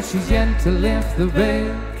bright, but she's yet to lift the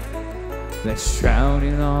veil that's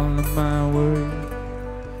shrouding all of my world,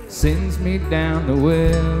 sends me down the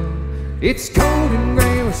well. It's cold and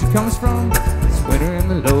gray where she comes from. It's winter in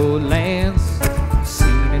the lowlands. I've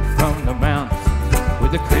seen it from the mountains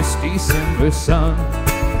with a crisp December sun.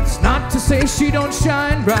 It's not to say she don't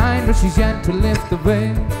shine bright, but she's yet to lift the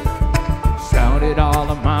veil, shrouded all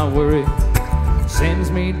of my worry, sends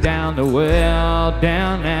me down the well,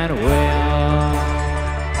 down that well.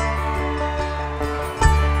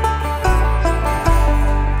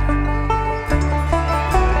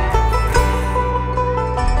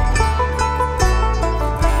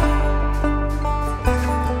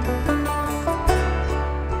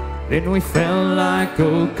 Then we fell like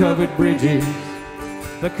old covered bridges,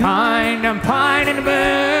 the kind I'm pining to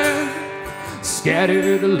burn,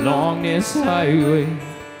 scattered along this highway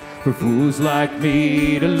for fools like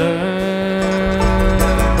me to learn.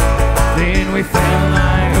 Then we fell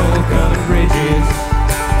like old covered bridges,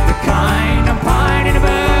 the kind I'm pining to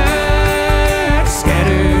burn,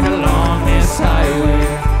 scattered along this highway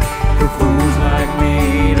for fools like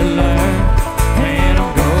me to learn. And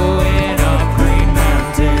I'm going up Green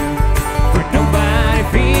Mountain where nobody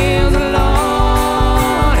feels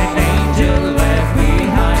alone. An angel left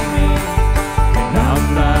behind me, and I'm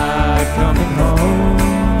not coming home.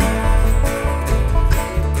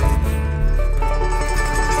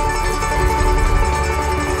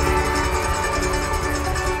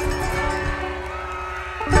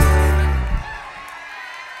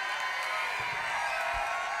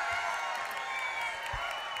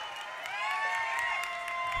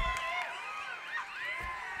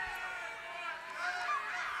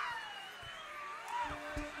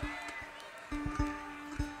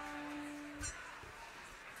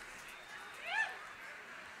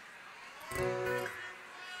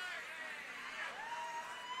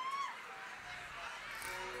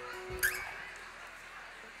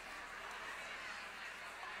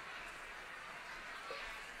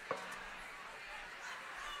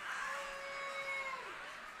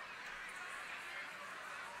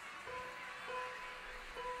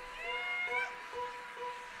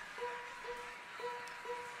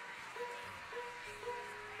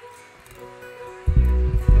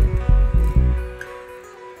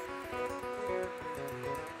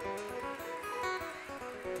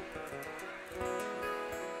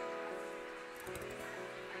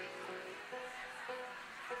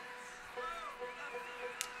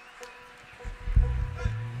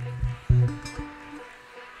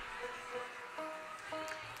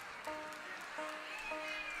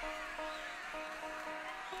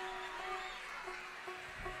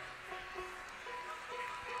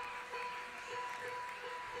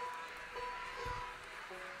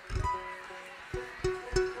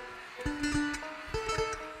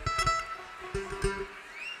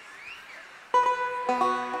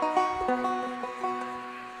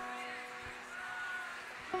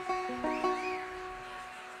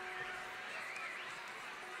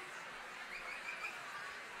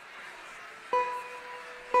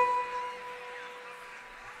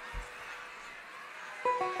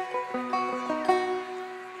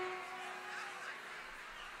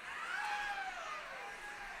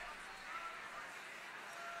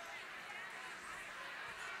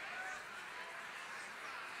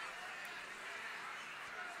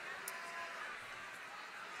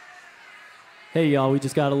 Hey y'all, we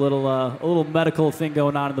just got a little medical thing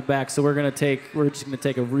going on in the back, so we're just gonna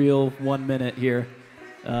take a real 1 minute here,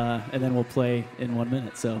 and then we'll play in 1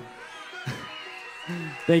 minute. So,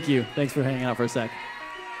 thank you. Thanks for hanging out for a sec.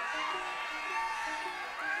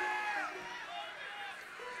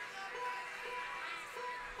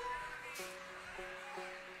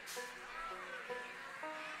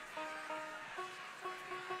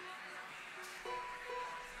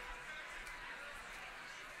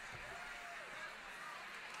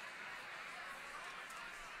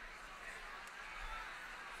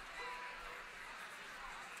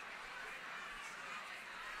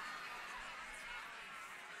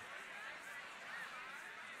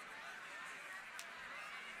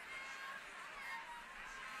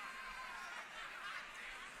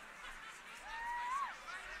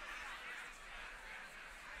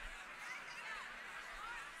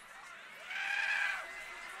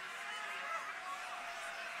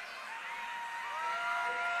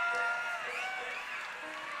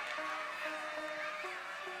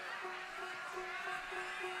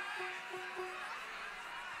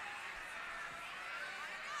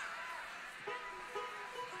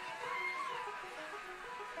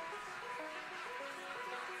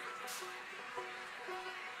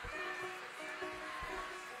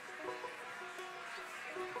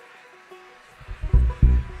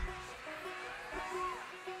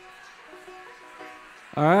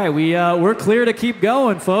 All right, we're clear to keep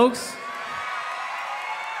going, folks.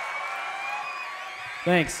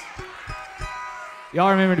 Thanks.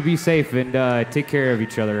 Y'all remember to be safe and take care of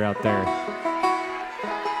each other out there.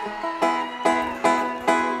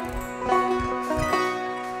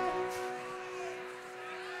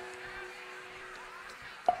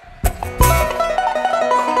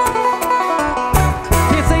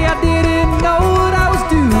 Can't say I didn't know what I was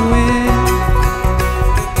doing.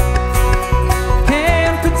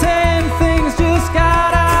 Can't pretend things just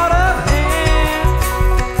got out of hand.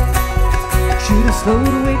 Should have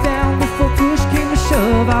slowed way down before push came to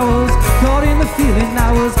shove. I was caught in the feeling,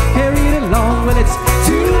 I was carried along. Well, it's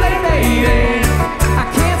too late, baby. I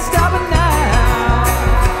can't stop it now.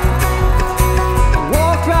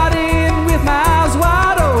 Walked right in with my eyes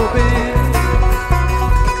wide open.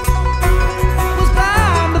 Was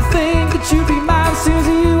bound to think that you'd be mine soon as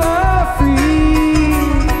you were free.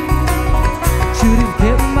 Should have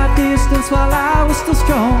kept my distance while I was still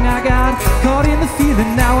strong. I got caught in the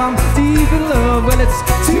feeling, now I'm deep in love. Well, it's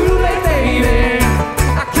too late, baby.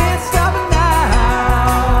 I can't stop it now.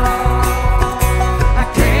 I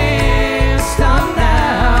can't stop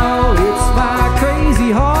now. It's my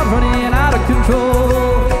crazy heart running out of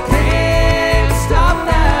control. Can't stop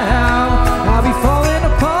now. I'll be falling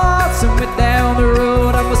apart somewhere down the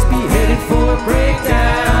road. I must be headed for a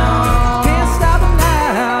breakdown. Can't stop it now.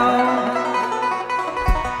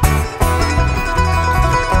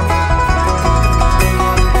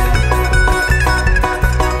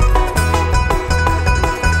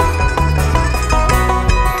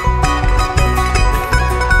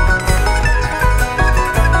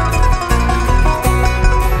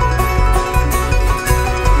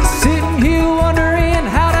 Sitting here wondering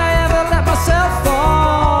how'd I ever let myself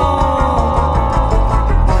fall.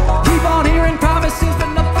 Keep on hearing promises, but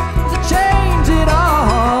nothing to change it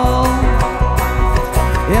all.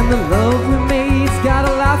 And the love we made's got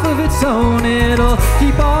a life of its own. It'll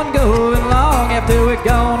keep on going long after we're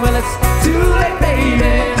gone. Well, it's too late,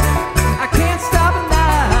 baby. I can't stop it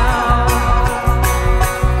now.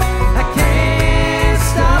 I can't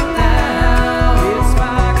stop now. It's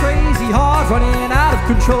my crazy heart running out of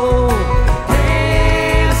control.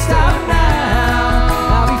 Can't stop now.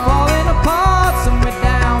 I'll be falling apart somewhere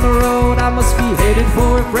down the road. I must be headed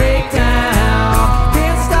for a breakdown.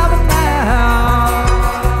 Can't stop it now.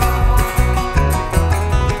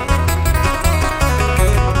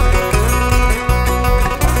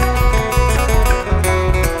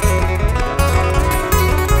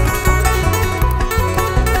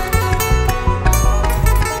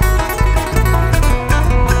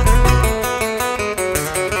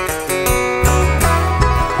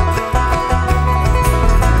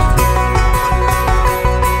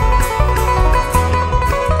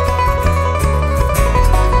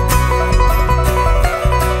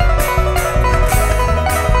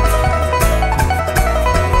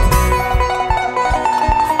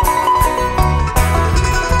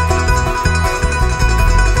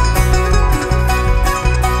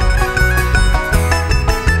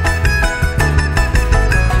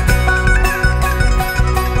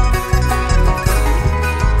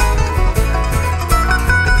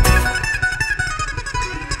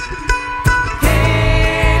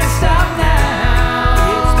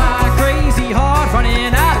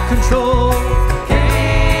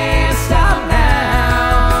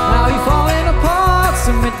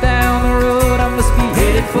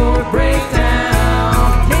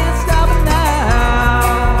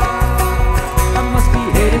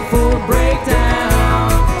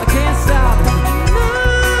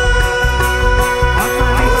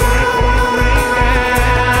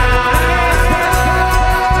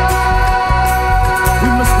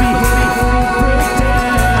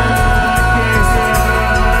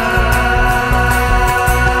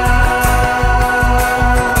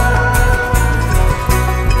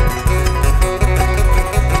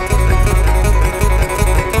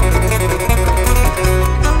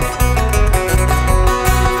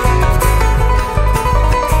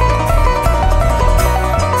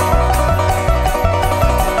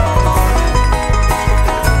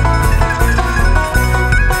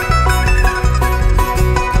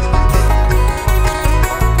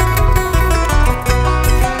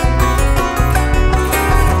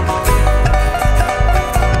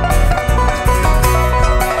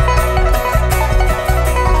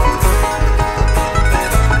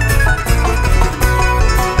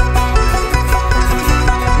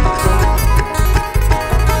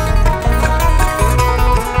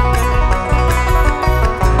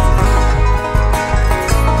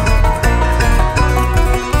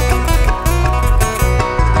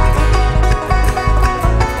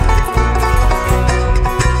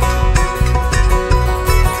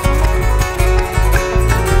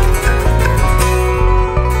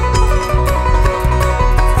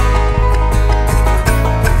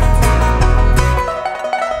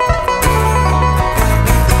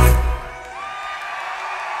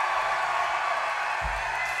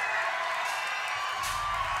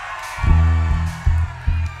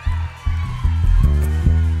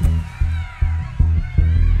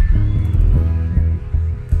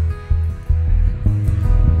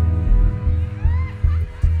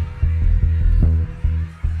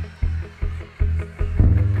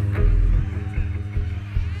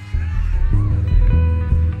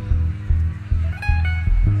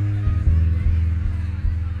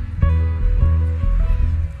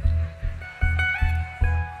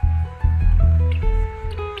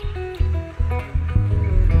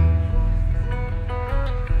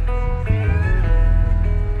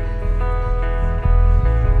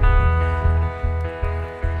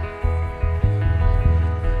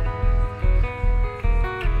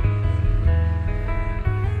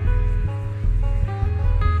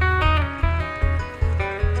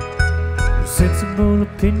 humble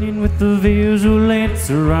opinion with the visual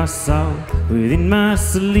answer I saw within my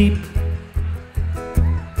sleep.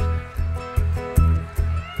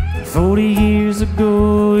 40 years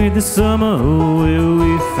ago in the summer where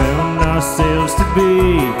we found ourselves to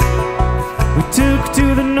be, we took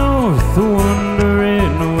to the north,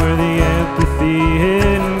 wondering where the apathy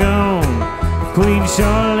had gone. Queen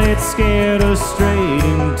Charlotte scared us straight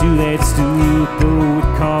into that stupor we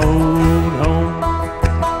called home.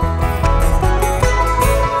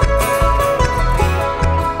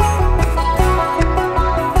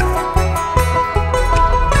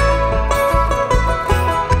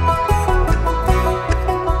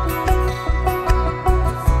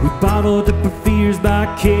 Bottled up our fears by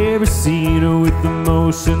kerosene with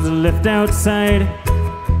emotions left outside.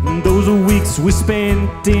 And those weeks we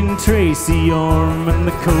spent in Tracy Arm and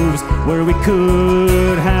the coves where we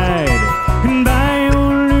could hide. And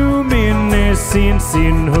bioluminescence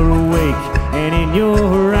in her wake and in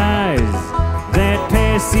your eyes, that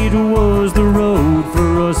passage was the road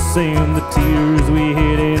for us and the tears we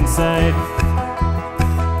hid inside.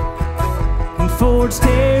 And Ford's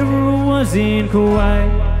terror wasn't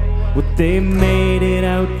quite what they made it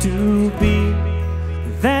out to be.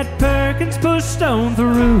 That Perkins pushed on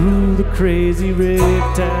through the crazy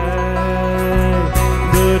riptide.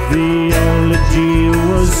 But the elegy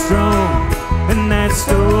was strong, and that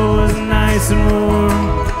store was nice and warm,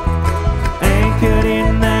 anchored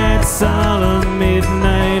in that solemn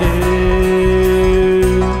midnight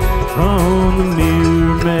air on the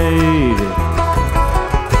Mirror Maid.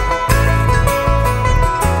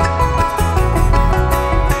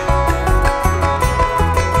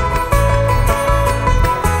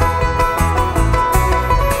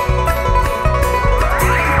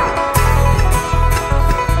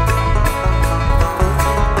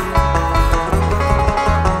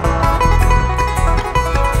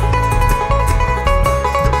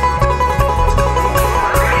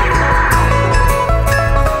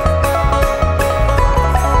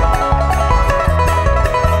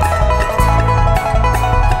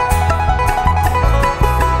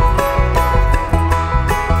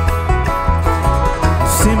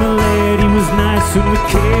 Similarity was nice when we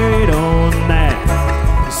carried on that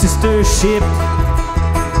sister ship.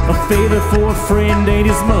 A favor for a friend ain't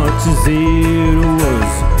as much as it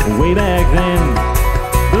was way back then.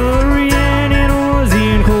 The Rhiannon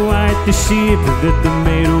wasn't quite the ship that the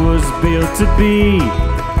Maid was built to be.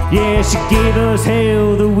 Yeah, she gave us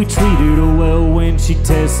hell, though we treated her well when she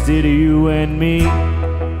tested you and me.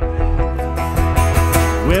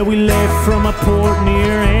 Well, we left from a port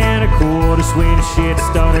near Anacortes when shit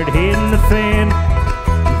started hitting the fan.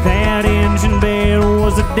 That engine bed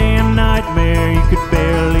was a damn nightmare, you could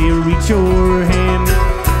barely reach your hand.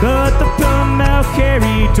 But the pump now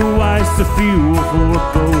carried twice the fuel for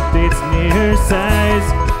both its near size.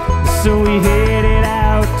 So we headed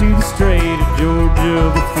out to the Strait of Georgia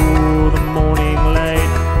before the morning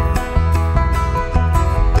light.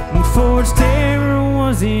 And Ford's terror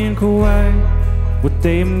wasn't quite what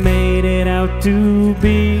they made it out to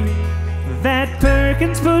be. That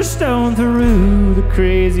Perkins pushed on through the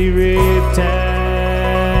crazy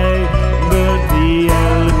riptide. But the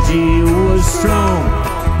elegy was strong,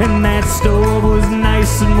 and that stove was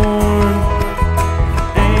nice and warm,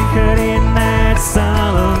 anchored in that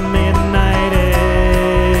solemn midnight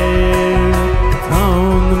air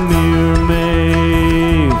on the Mirror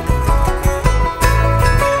Maid.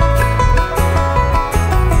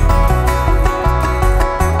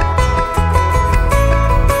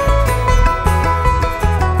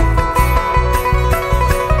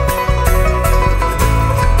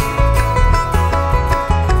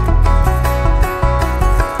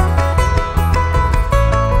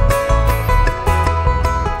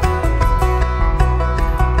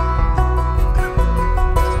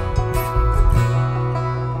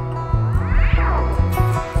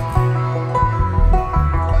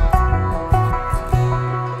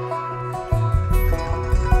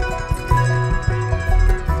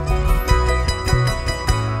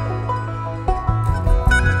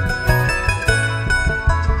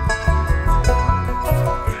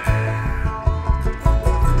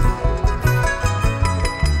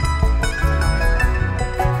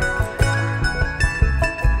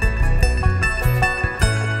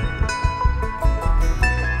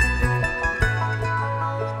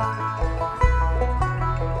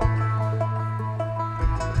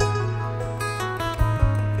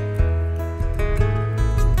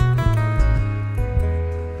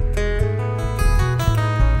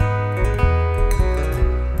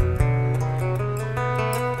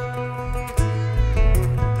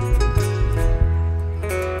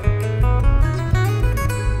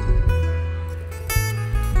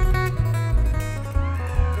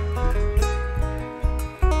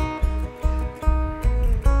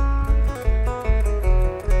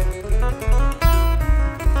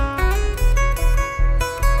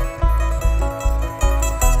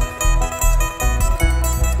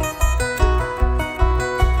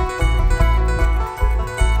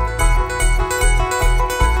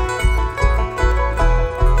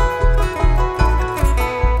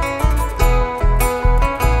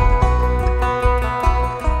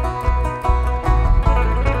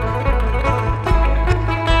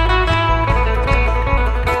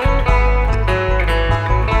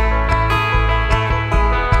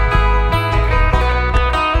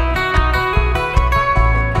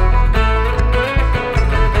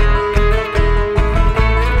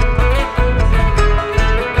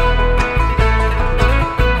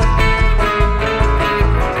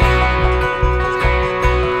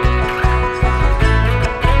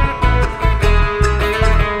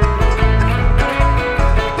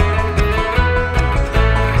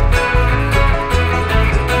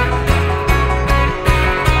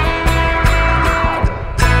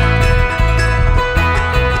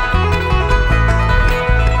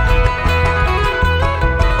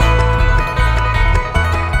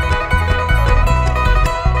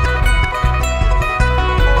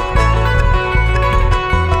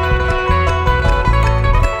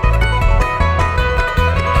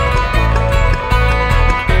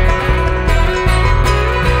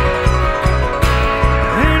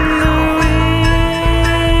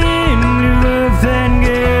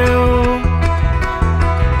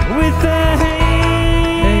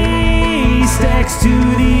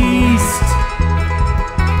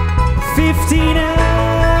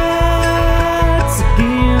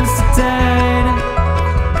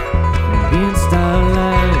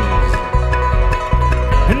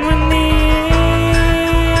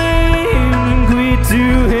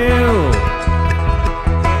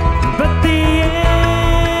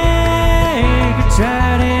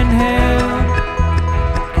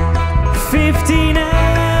 50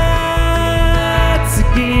 nights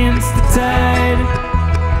against the tide,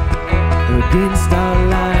 against our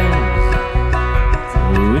lives. So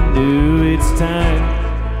we knew it's time.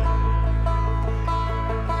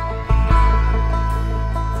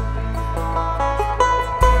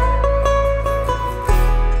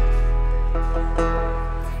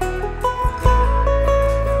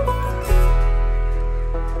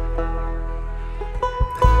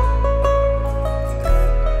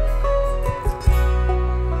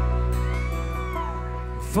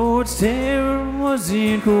 Ford's terror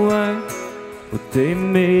wasn't quite what they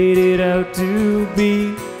made it out to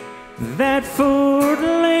be. That Ford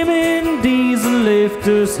Lemon Diesel left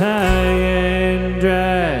us high and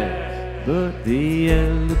dry, but the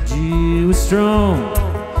elegy was strong.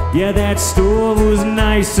 Yeah, that store was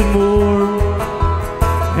nice and warm,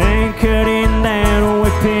 and cutting that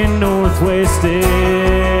whipping northwest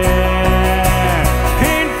air.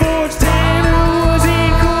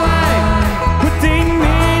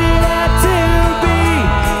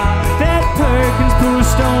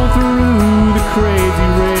 On through the crazy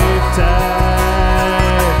red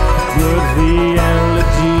tide, but the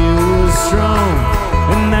elegy was strong,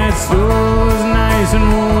 and that store was nice and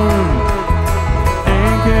warm,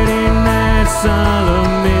 anchored in that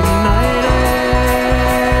solemn midnight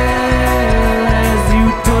air, as you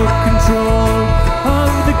took control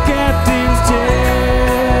of the captain's chair.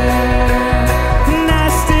 And I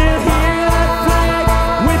still hear that flag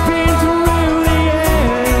whipping through the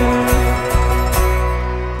air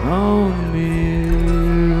on the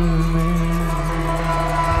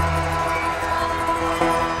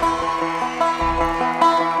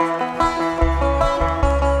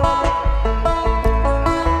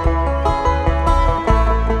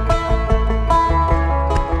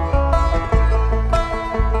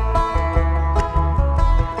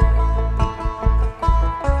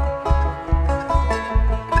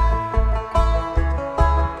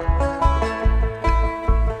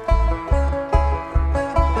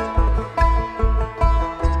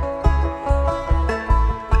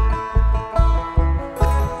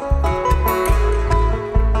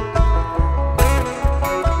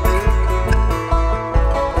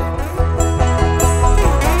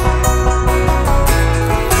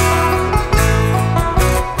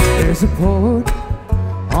There's a port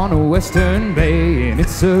on a western bay, and it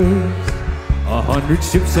serves 100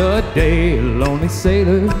 ships a day. Lonely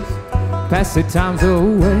sailors pass their times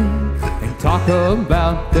away and talk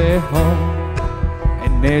about their home.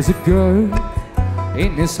 And there's a girl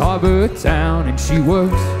in this harbor town, and she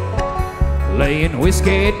works laying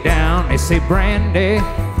whiskey down. They say, Brandy,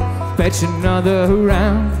 fetch another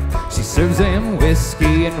round. She serves them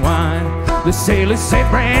whiskey and wine. The sailors say,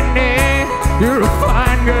 Brandy, you're a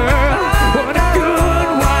fine girl. What a good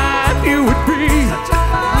wife you would be.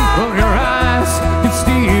 From your eyes can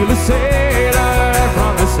steal a sailor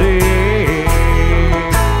from the sea.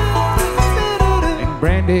 And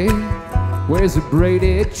Brandy wears a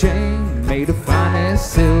braided chain made of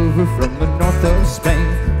finest silver from the north of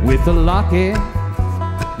Spain, with a locket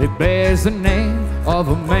that bears the name of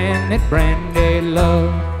a man that Brandy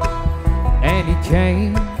loved. And he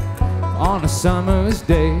came on a summer's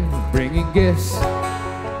day, bringing gifts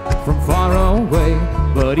from far away,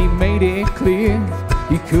 but he made it clear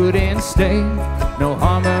he couldn't stay. No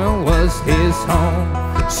Harmer was his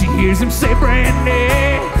home. She hears him say,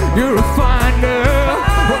 Brandy, you're a fine girl.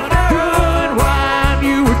 What a good wife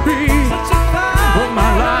you would be. Oh,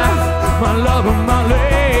 my life, my love, and my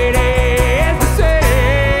lady, as they say.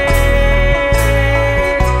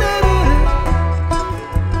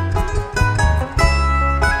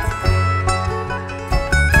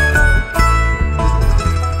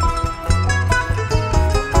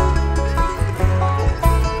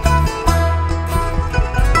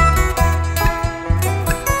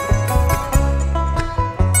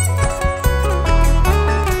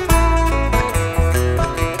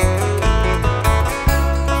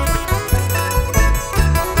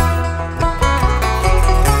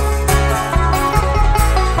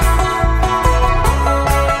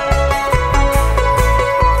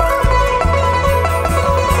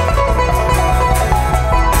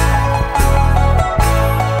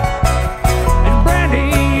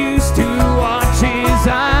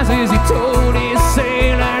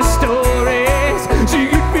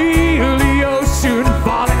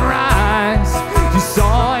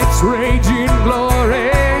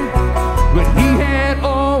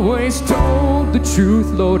 Truth,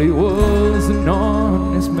 Lord, he was an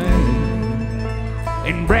honest man,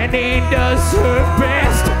 and Brandy does her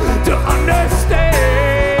best to understand.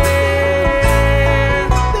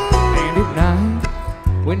 And at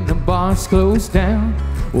night, when the bars close down,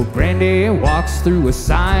 Well, Brandy walks through a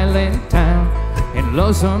silent town and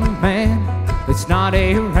loves a man that's not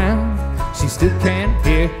around. She still can't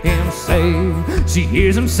hear him say. She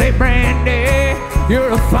hears him say, Brandy,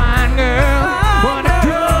 you're a fine girl. What a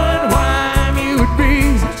good wine you would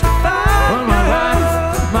be. Well, my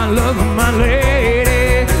life, my love, my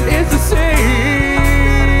lady is the same.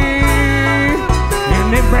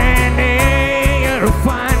 And then, Brandy, you're a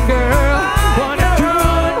fine girl. What a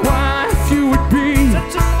good wife you would be.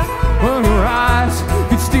 Well, her eyes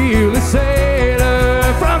could steal a sailor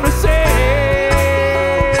from the sea.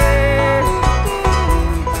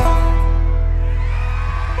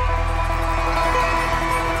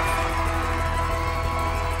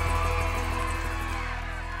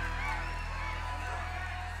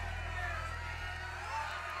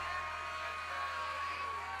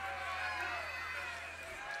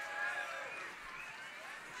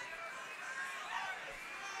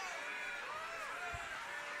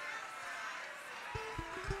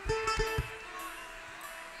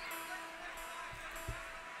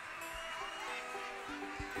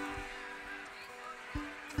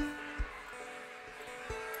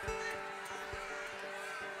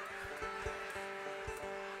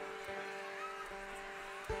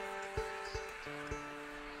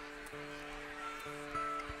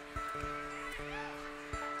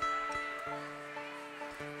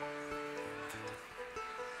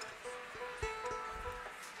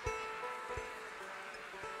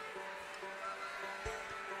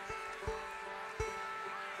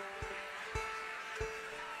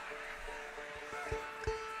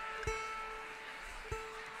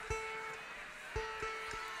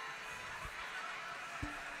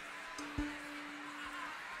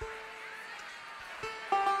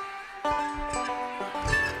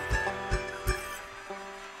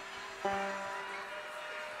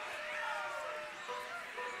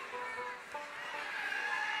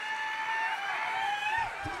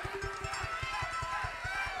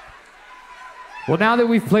 Well, now that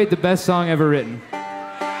we've played the best song ever written,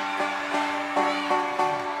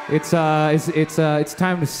 it's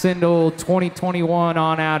time to send old 2021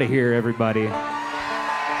 on out of here, everybody. Well,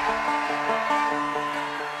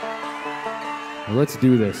 let's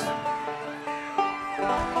do this.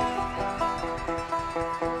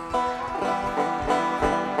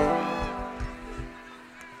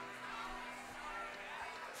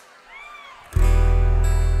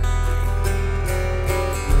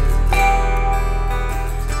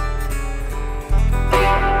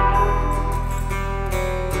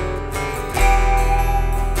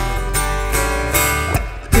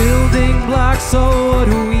 So what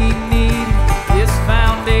do we need? This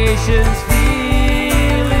foundation's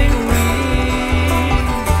feeling weak.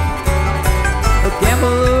 A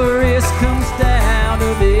gambler risk comes down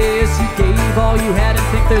to this. You gave all you had and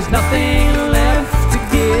think there's nothing left to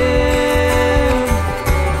give.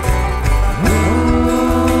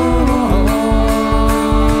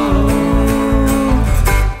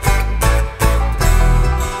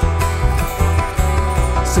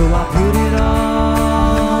 So I put it on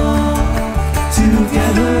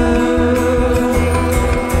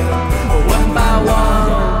one by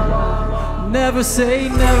one, never say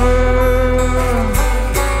never.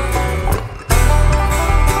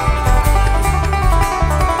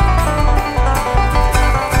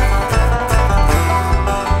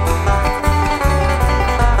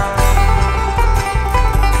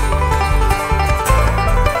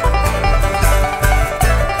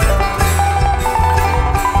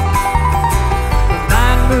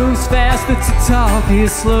 9 moves fast, but to talk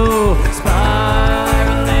is slow,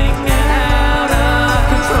 spiraling out of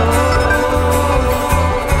control.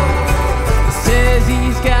 Says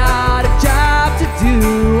he's got a job to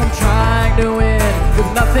do. I'm trying to win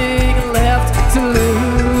with nothing left to lose.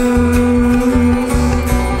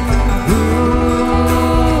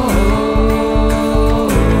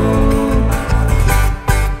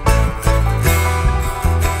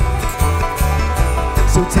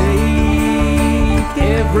 So take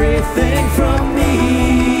everything from me.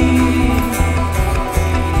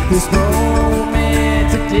 This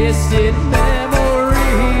moment, a distant memory.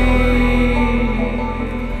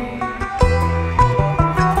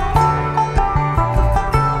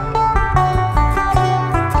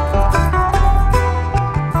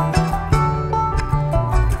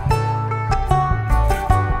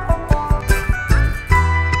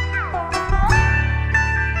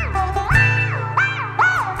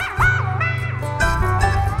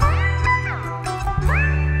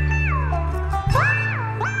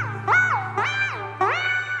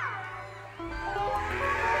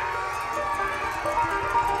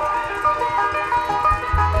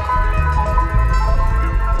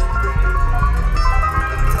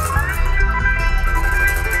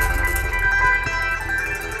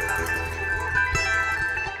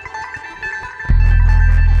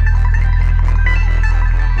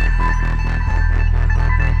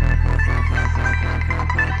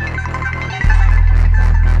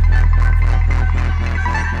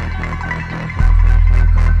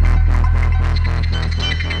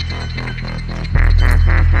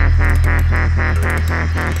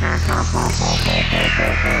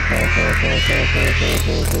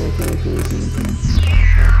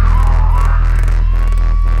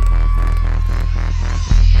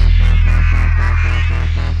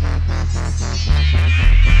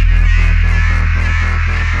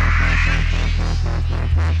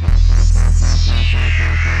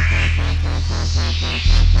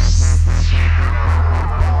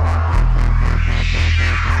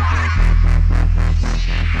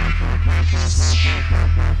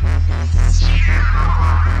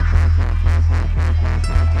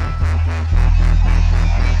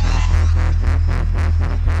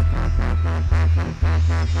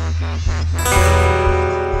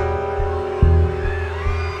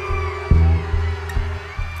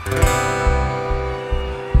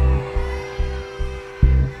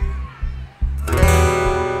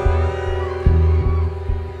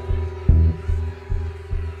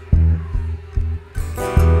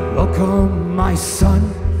 Welcome, my son.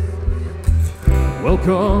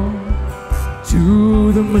 Welcome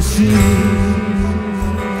to the machine.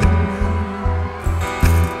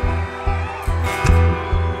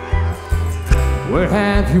 Where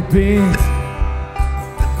have you been?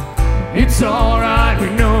 It's alright, we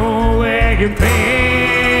know where you've been.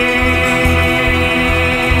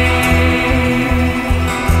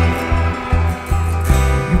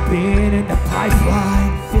 You've been in the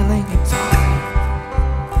pipeline, filling it time,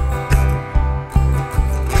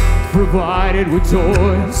 provided with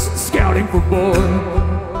toys, scouting for boys.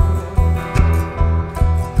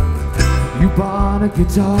 You bought a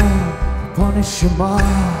guitar, punish your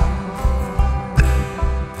mom.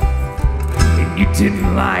 You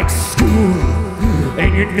didn't like school,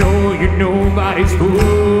 and you know you're nobody's fool.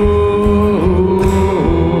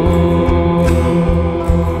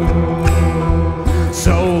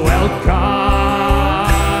 So welcome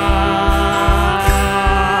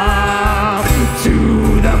to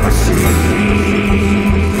the machine.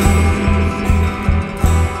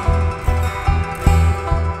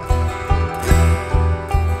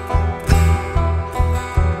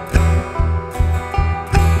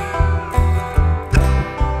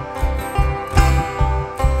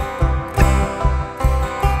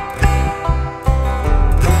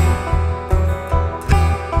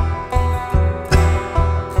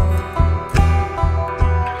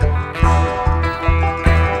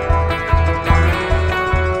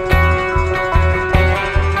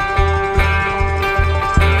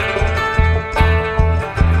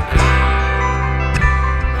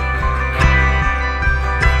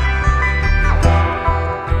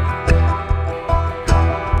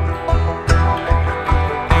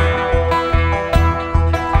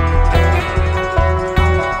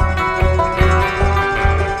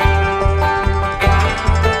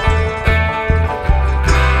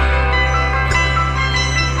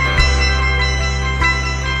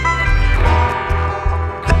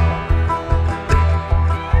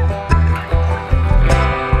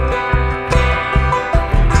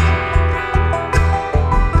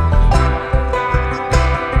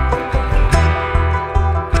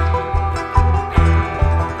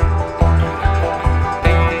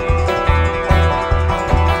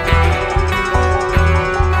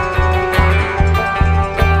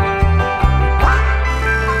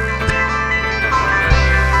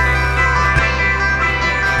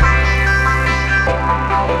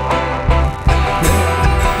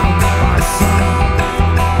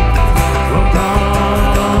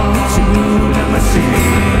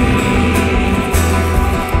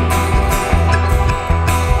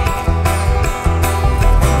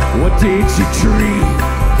 Did you dream?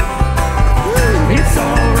 It's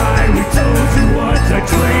alright, we told you what's a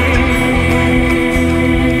dream.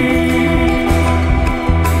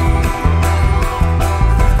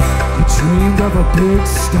 You dreamed of a big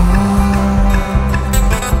star.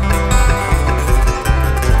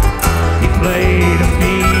 He played a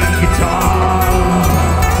mean guitar.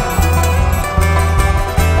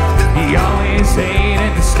 He always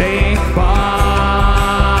hated the steak bar.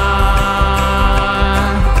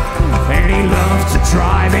 He loves to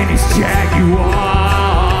drive in his Jaguar.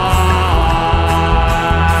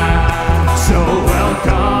 So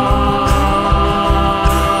welcome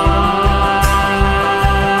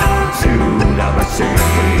to the machine.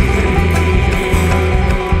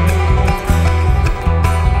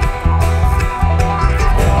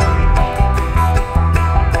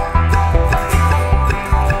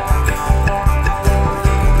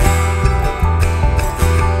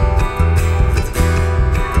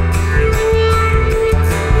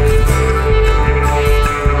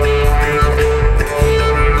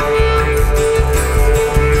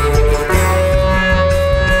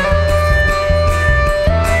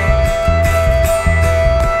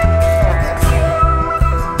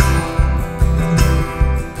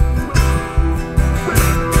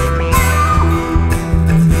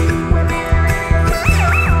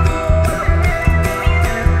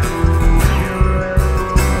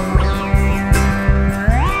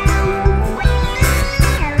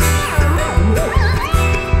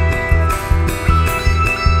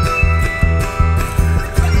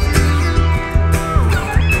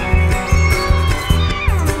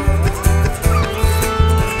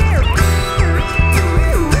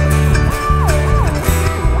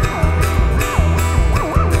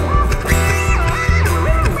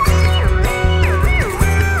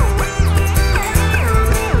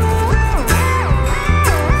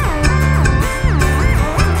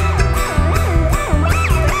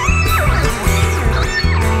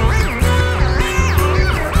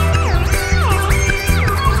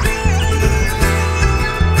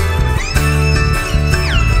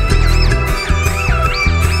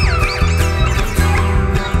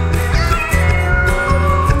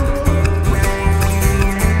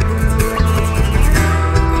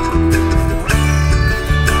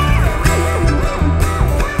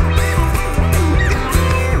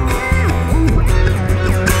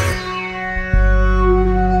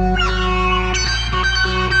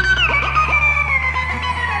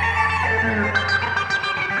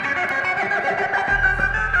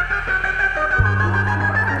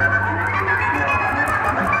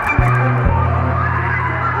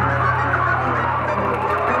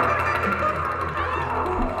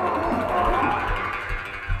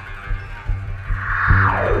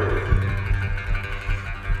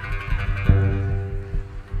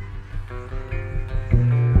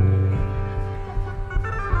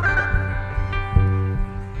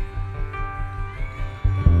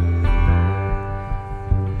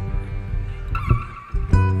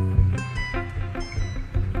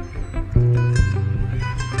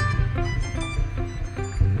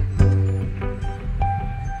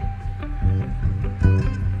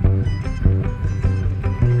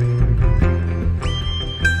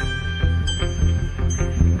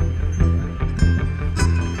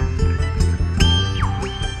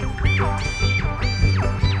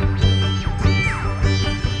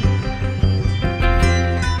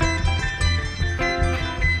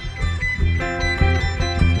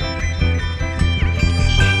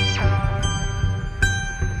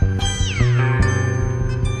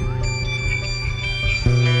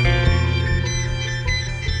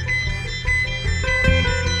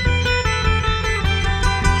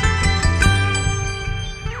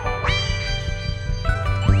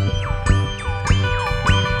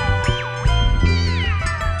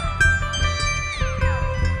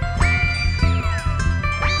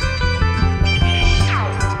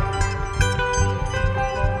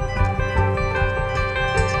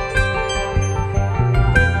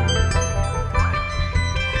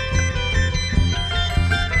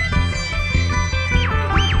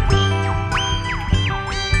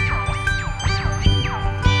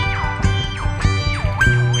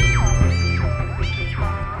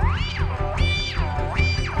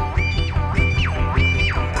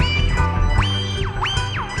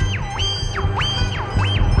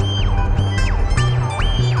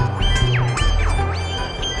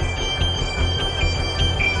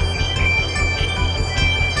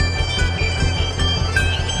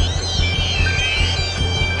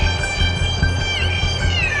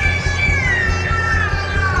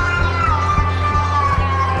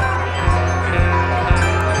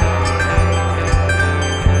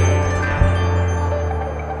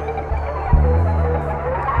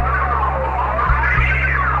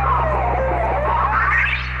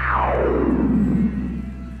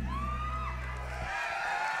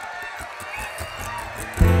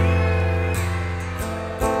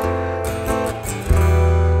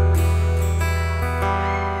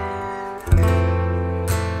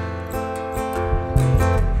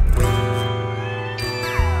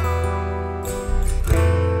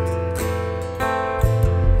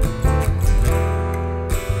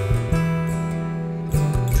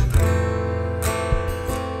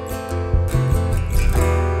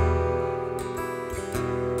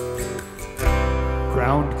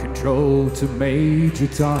 control to Major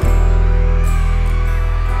Tom.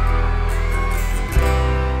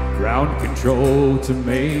 Ground control to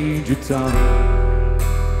Major Tom.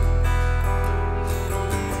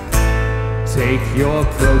 Take your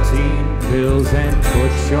protein pills and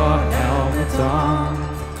put your helmet on.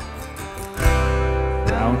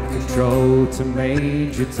 Ground control to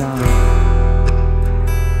Major Tom.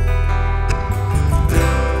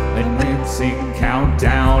 Advancing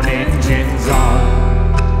countdown, engines on.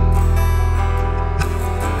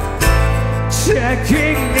 Check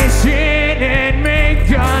ignition and may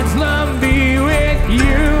God's love be with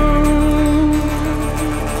you.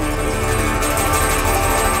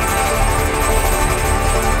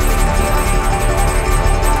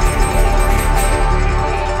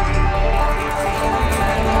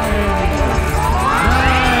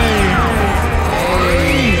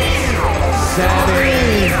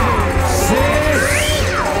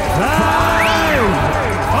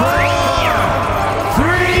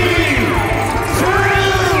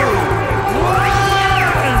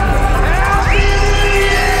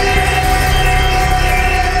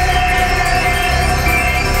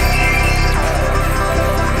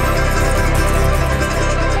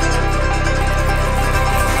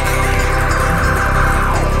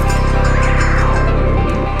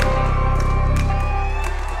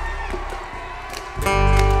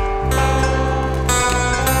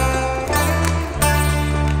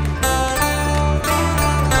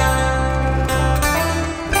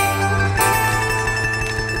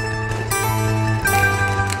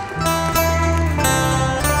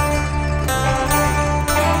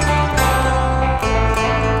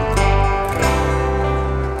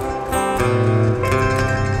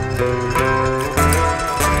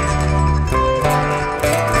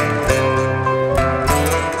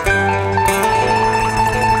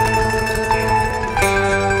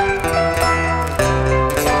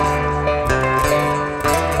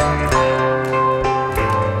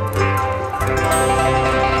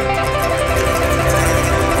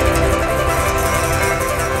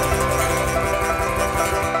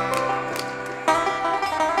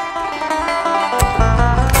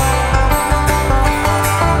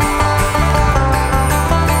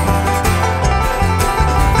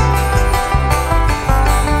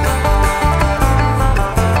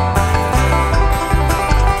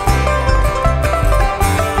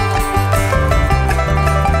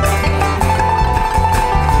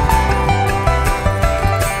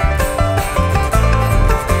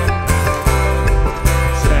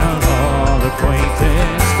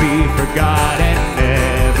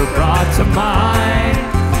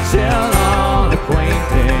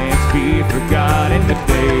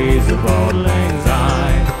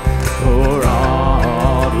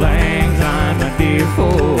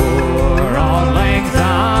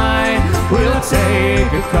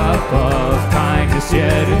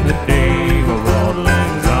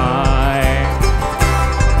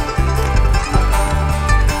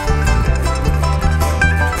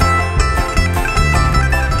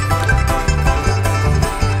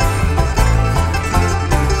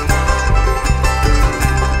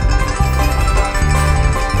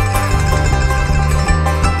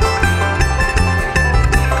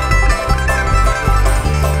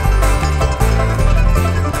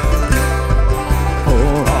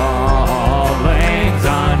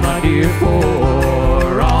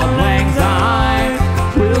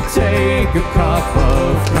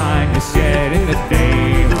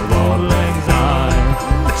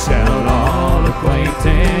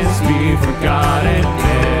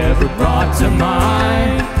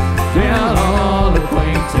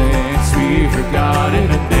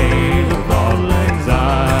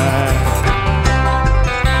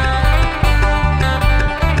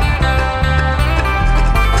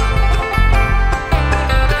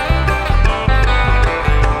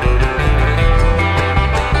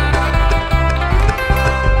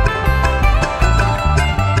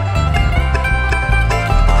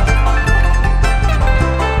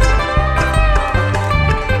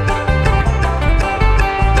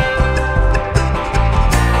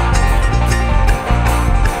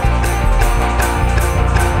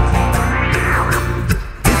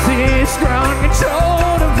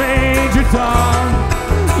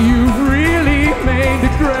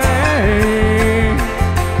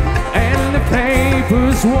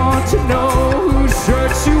 Want to know whose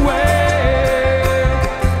shirt you wear,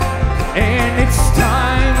 and it's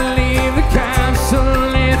time to leave the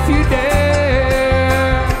castle if you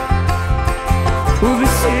dare. Well,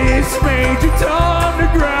 this is Major Tom to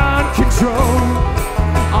ground control.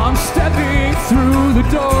 I'm stepping through the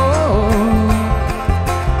door,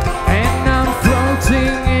 and I'm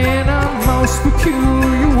floating in a most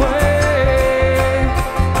peculiar way.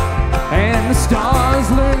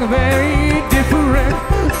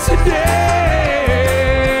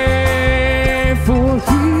 for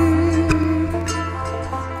here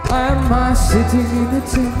am I sitting in a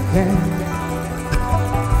tin can,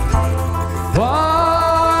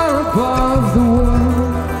 far above the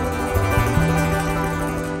world.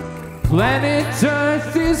 Planet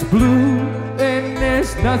Earth is blue, and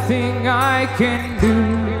there's nothing I can do.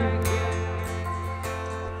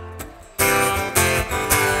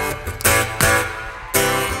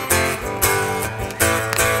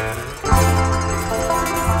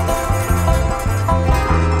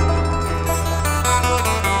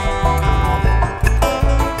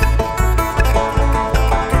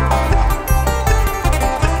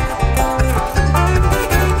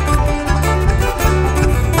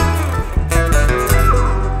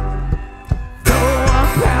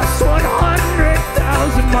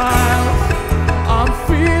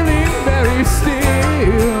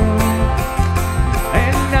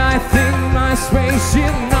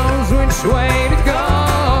 Spaceship knows which way to go.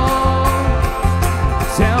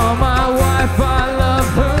 Tell my wife I love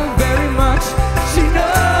her very much. She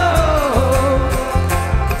knows.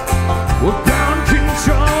 Well, ground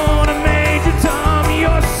control to Major Tom.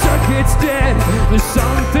 Your circuit's dead. There's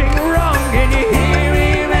something wrong. Can you hear me,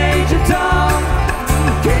 Major Tom?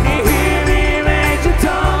 Can you hear me, Major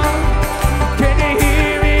Tom? Can you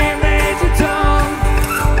hear me, Major Tom?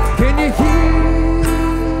 Can you hear?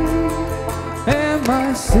 Am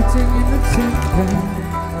I sitting in a tin can,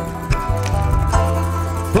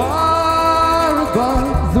 far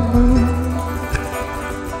above the moon?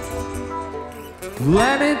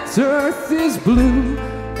 Planet Earth is blue,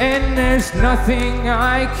 and there's nothing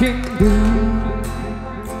I can do.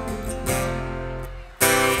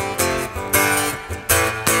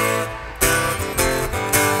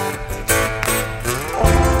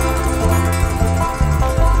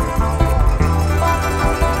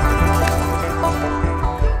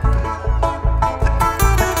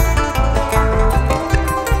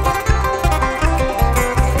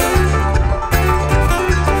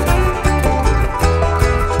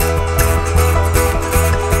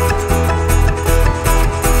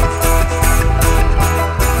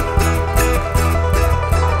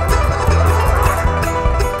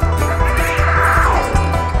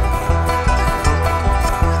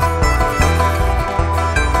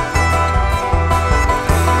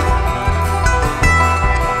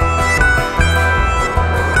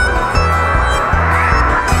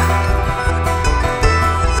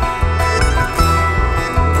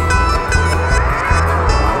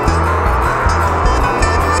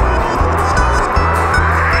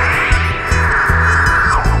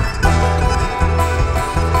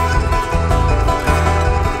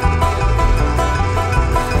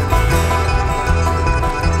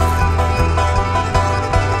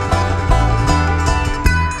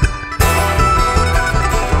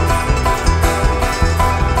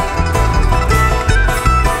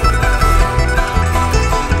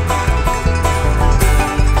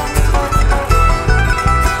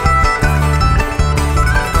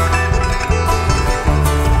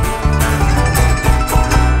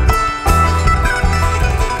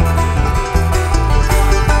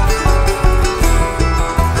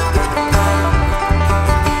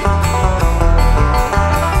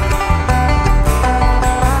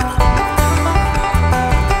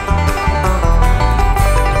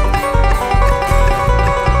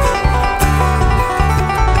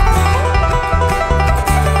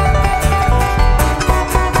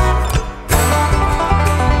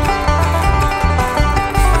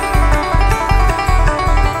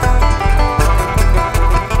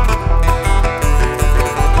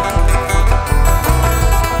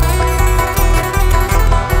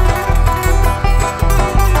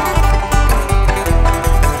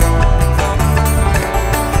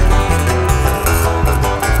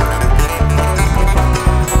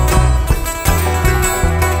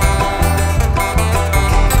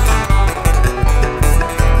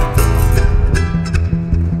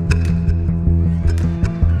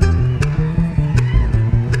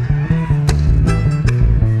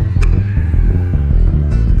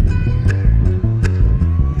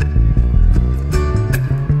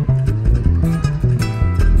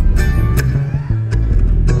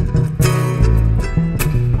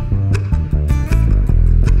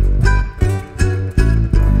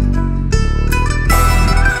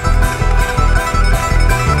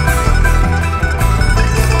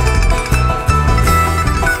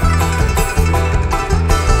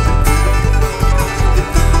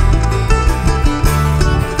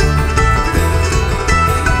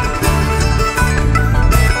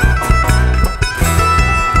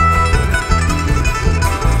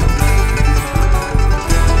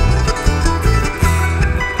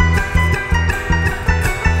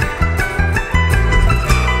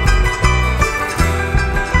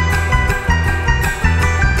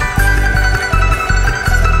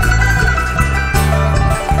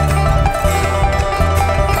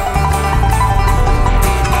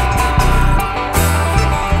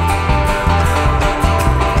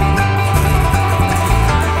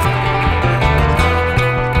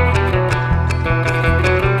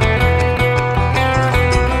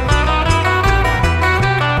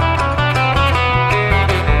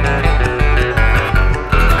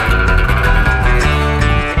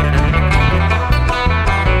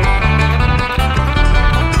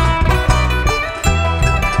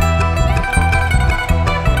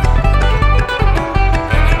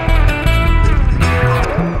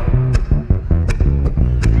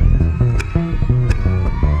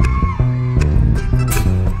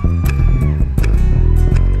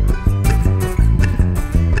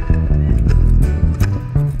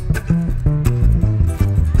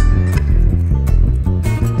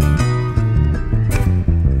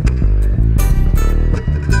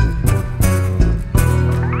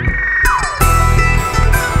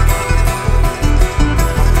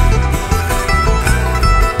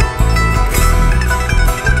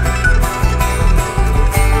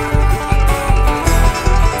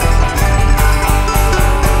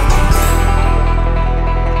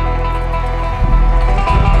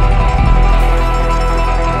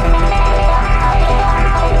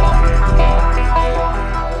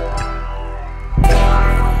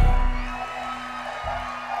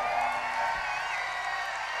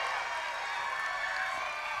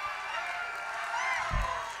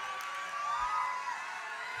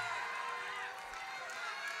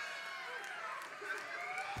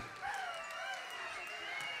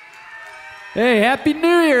 Hey, Happy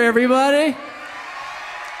New Year, everybody.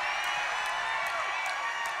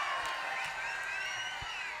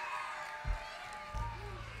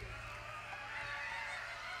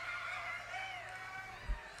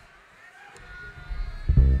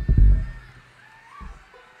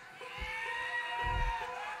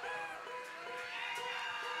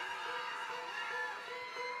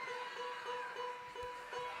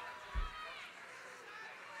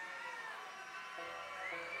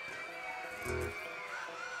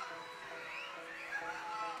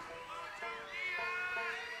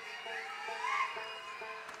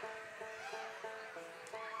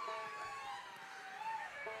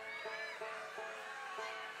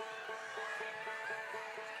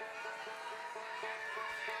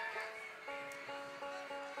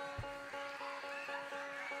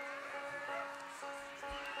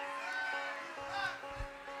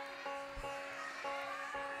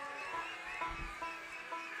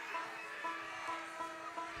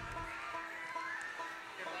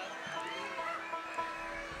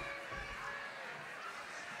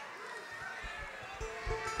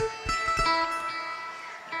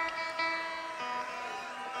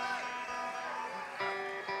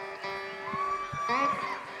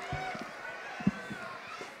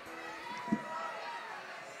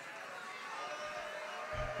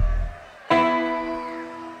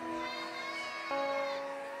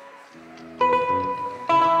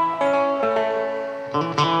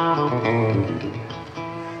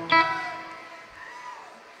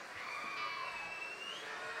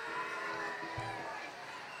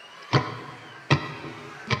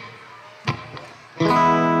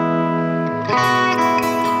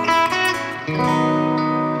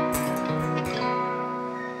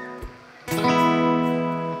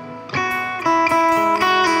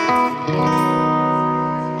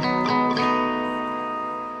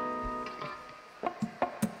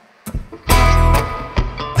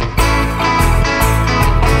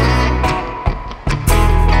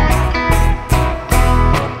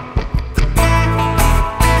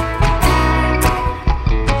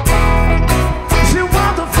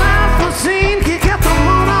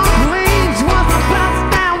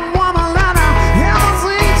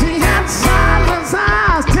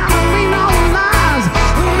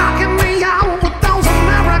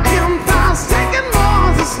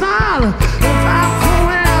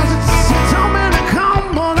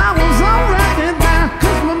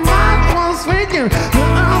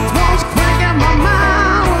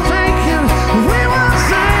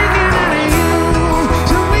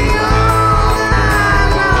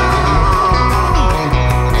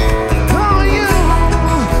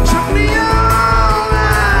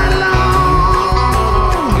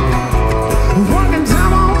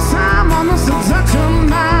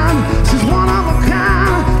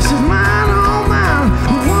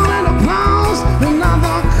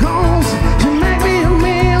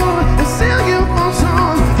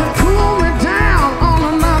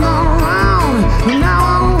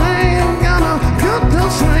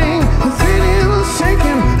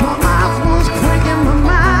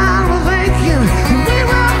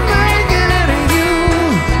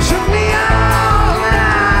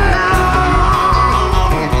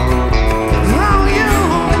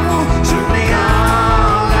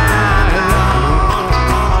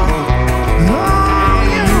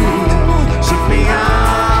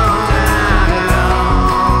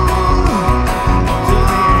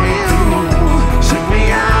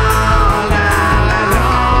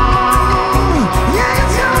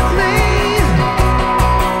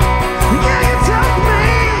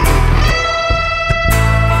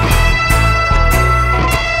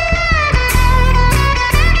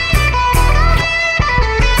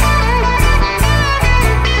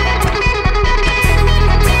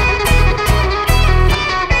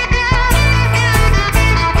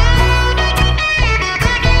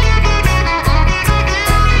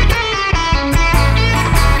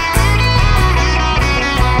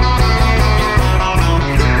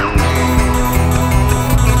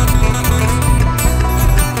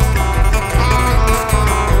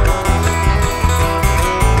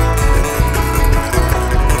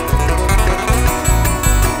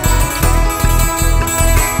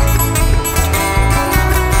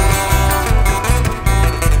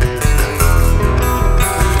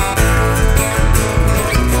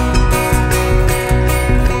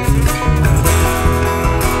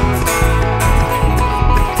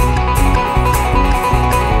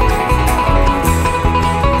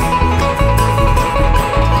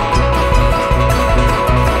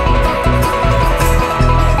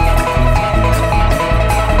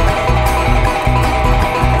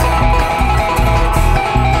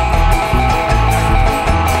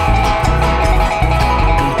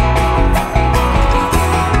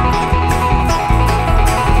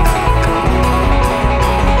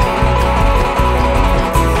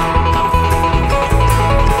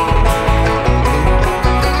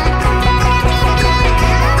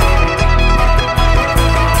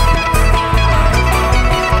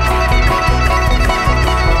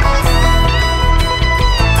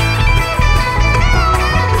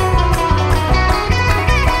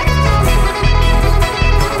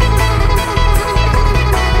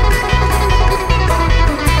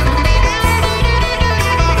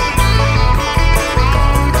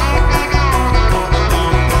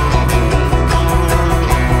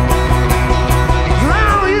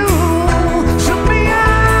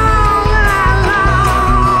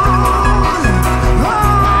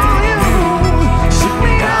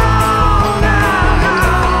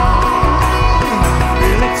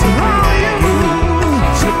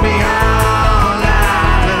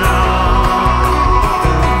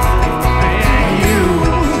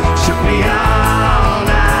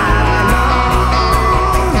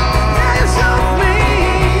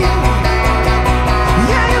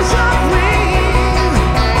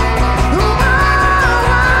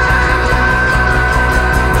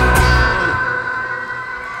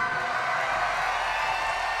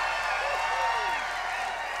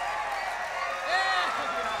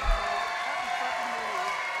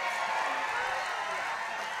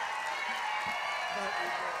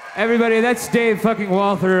 Everybody, that's Dave fucking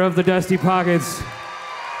Walther of the Dusty Pockets.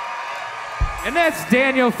 And that's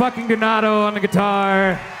Daniel fucking Donato on the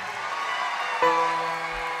guitar.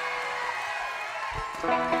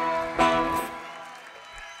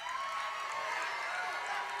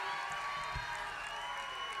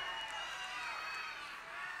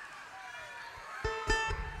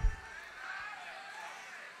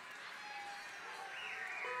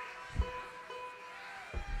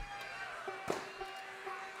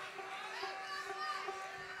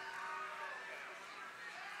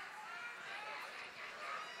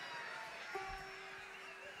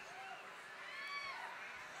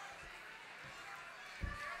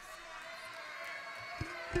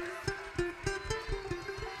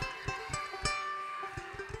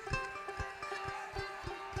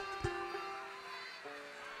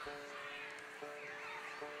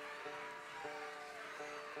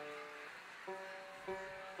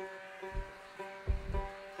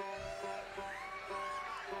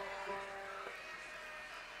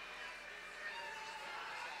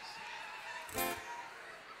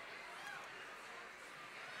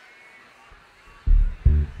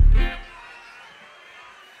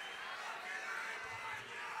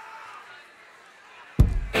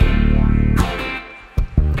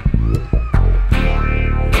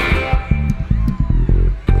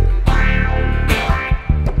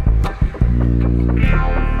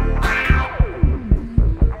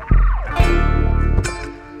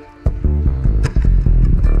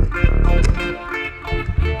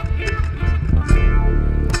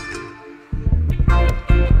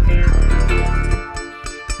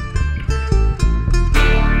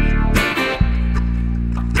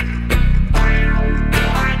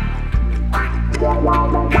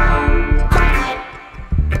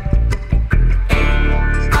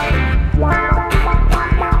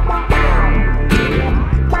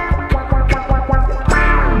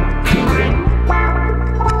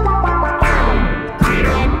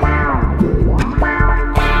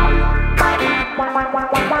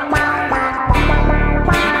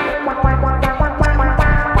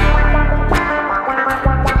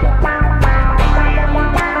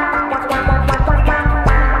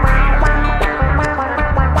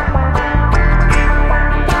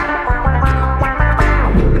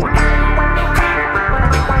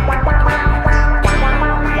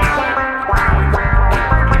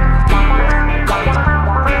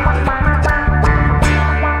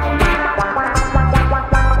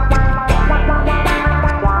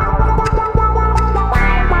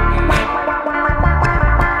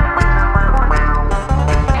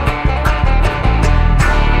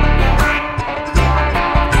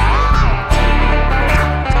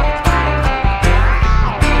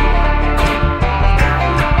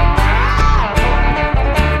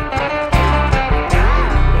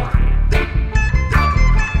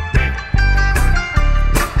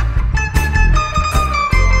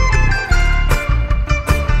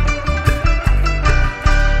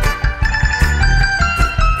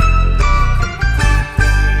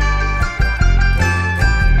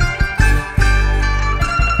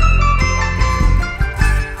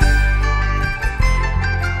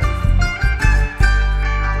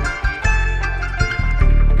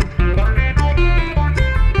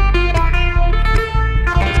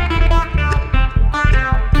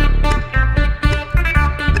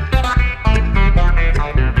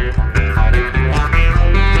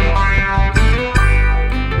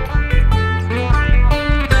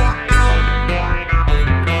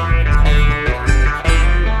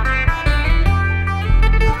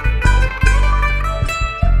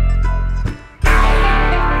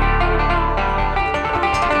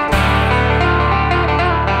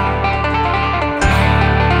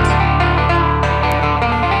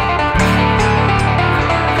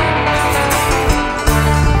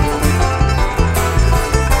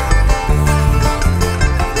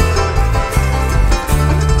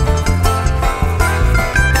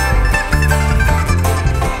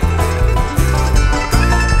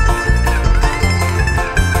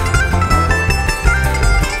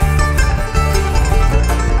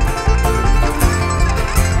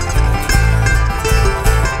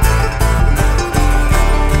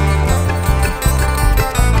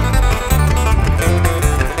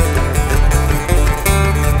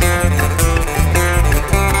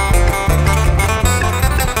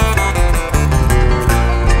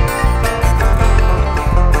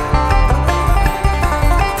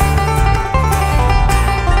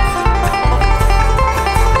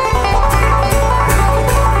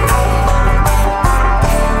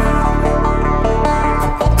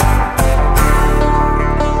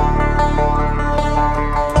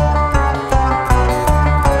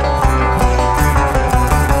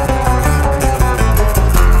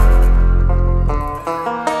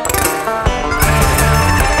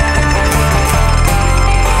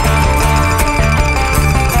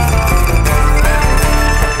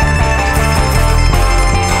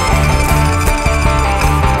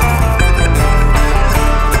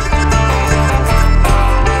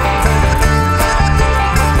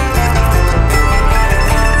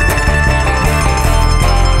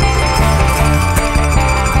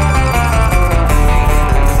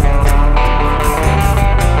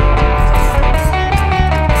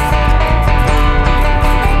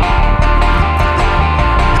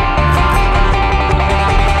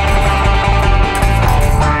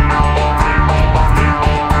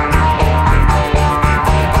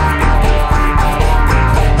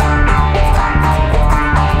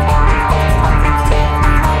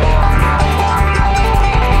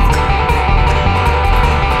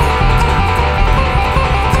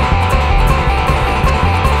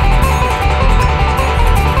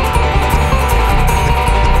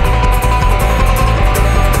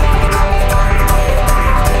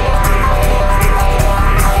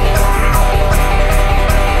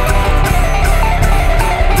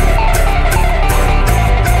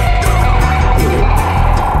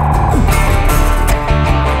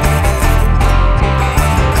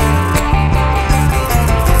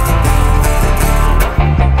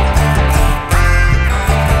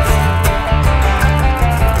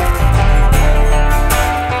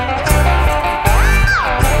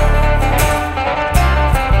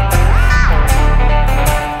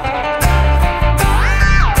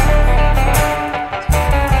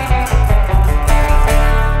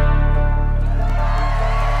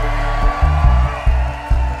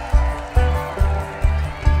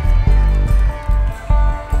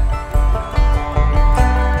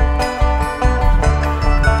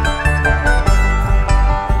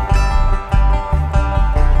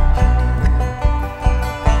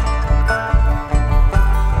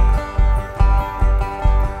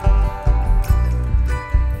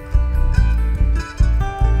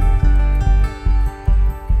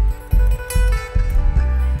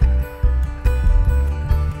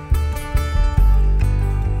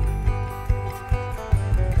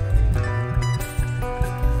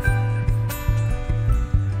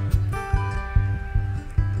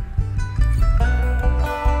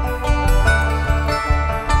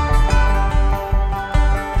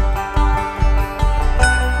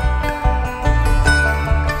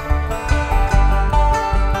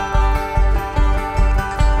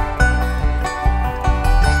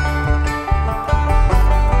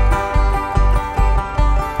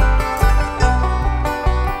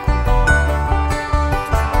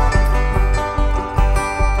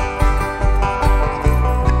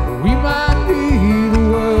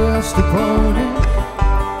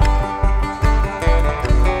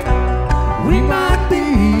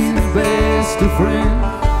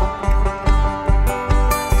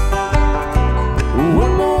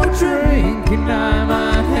 I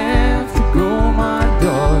might have to go, my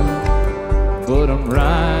darling, but I'm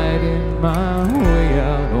riding my way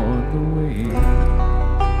out on the wind.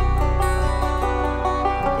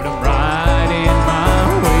 But I'm riding my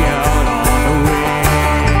way out on the wind.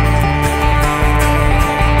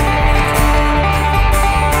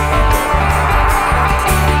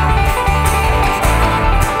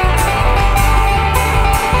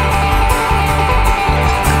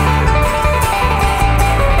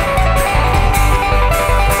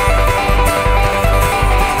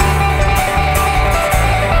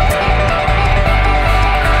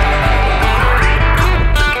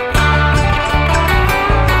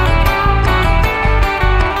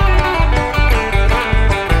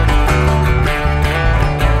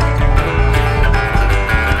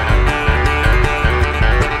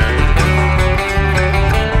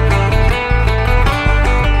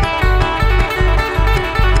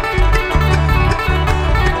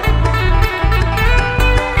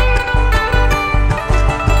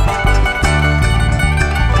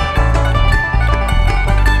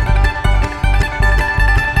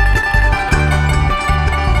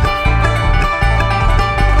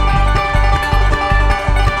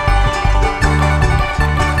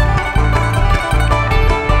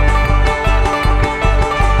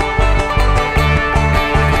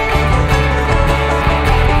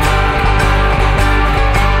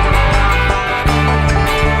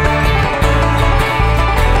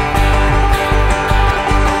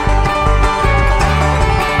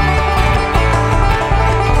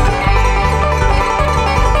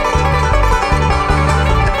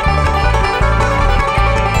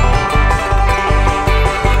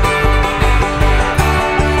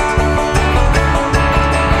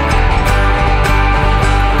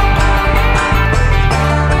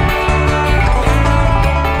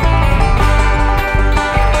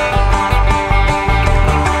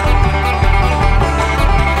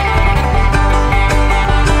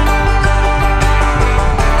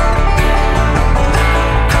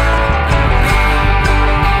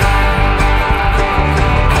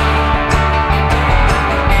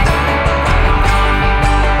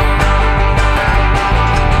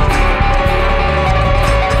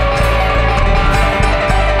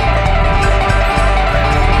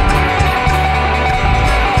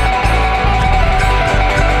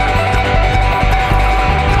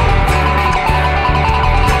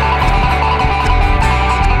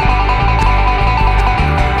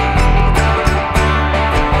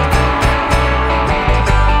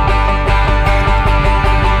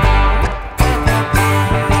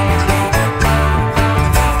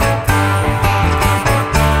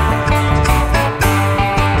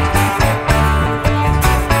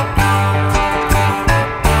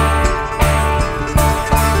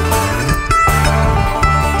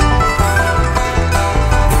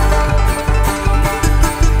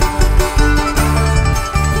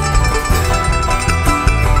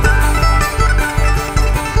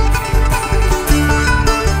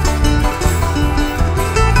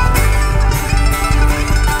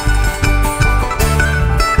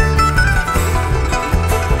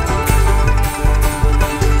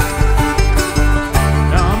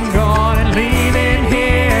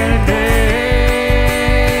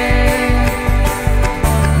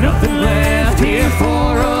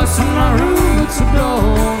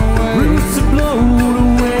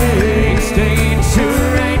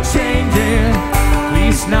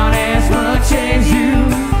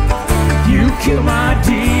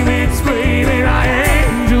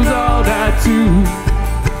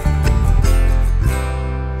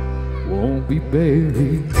 Be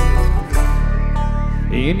buried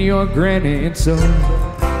in your granite soul.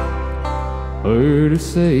 Heard her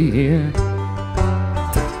saying,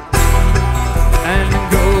 and the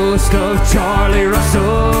ghost of Charlie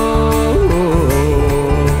Russell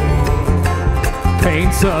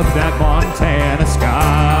paints up that Montana sky,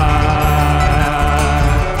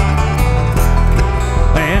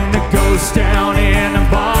 and the ghost down in a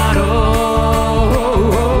bottle.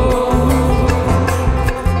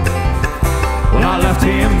 I left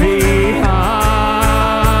him behind.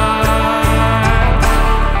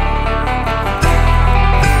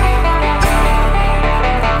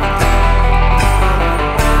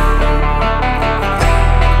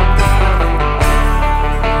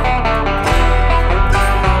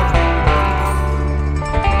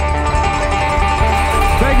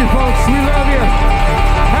 Thank you, folks. We love you.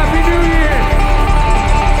 Happy New Year.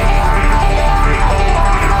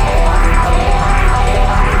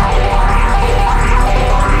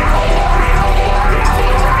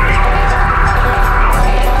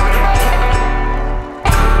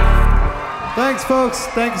 Thanks, folks.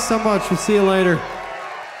 Thank you so much. We'll see you later.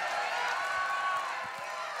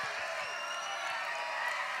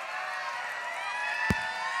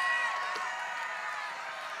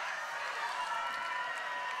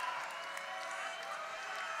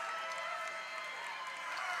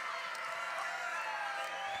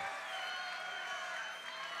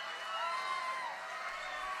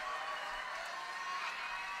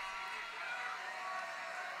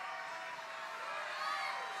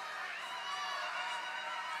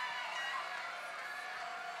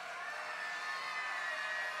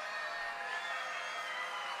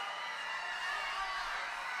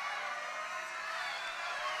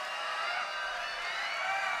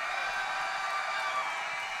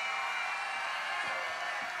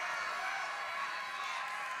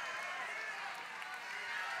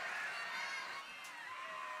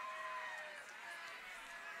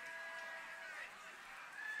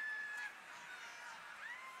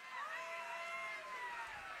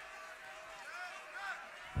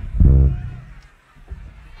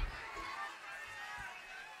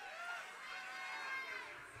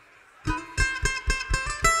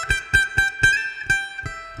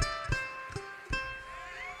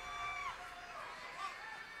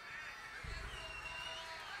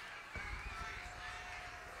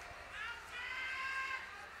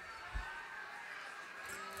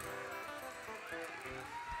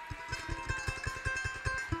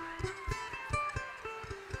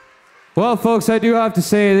 Well, folks, I do have to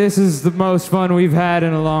say this is the most fun we've had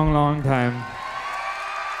in a long, long time.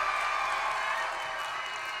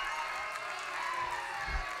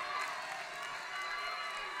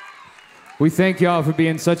 We thank y'all for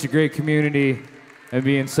being such a great community and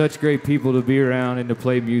being such great people to be around and to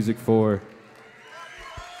play music for.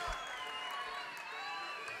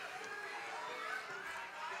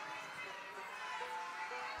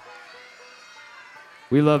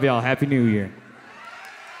 We love y'all. Happy New Year.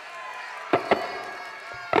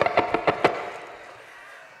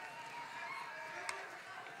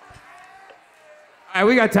 All right,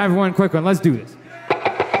 we got time for one quick one. Let's do this.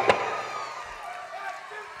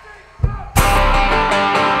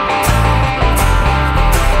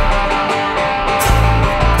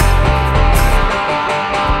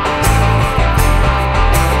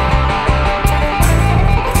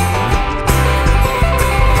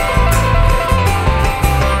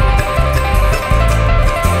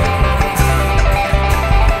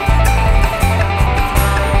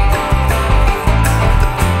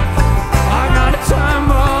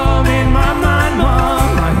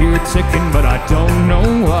 Ticking, but I don't know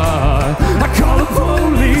why. I call the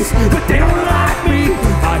police, but they don't like me.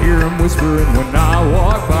 I hear them whispering when I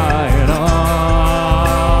walk by, and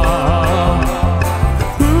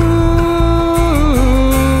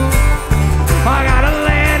I got a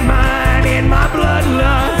landmine in my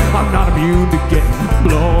bloodline. I'm not immune to getting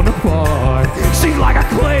blown apart. She's like a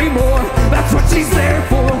claymore, that's what she's there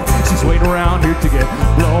for. She's waiting around here to get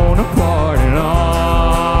blown apart, and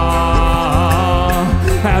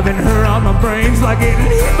having her on my brains like getting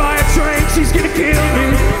hit by a train. She's gonna kill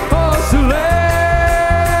me. Oh, Celeste.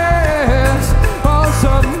 Oh,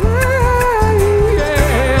 Celeste.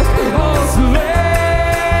 Oh, Celeste.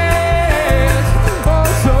 Oh,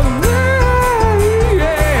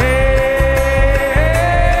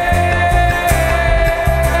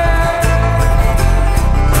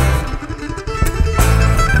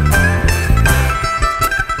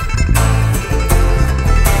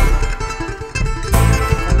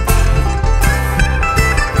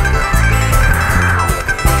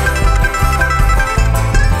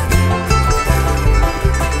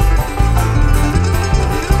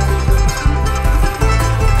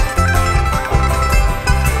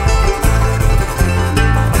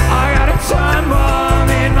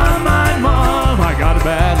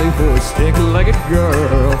 stick-legged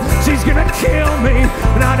girl. She's gonna kill me,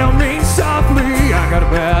 and I don't mean softly. I got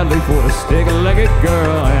it badly for a stick-legged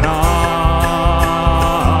girl, and I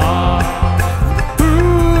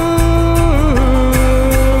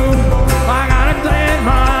got a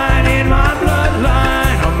landmine in my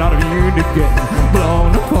bloodline. I'm not immune to getting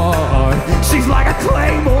blown apart. She's like a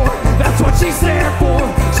claymore, that's what she's there for.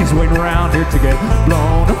 She's waiting around here to get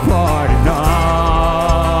blown apart, and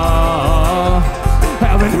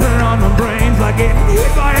having her on my brains like getting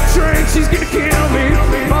hit by a train. She's gonna kill me.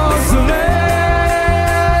 Oh, Celeste.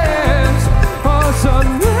 Oh,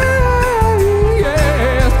 Celeste.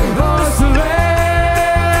 Oh, Celeste.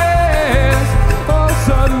 Oh,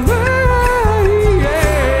 Celeste.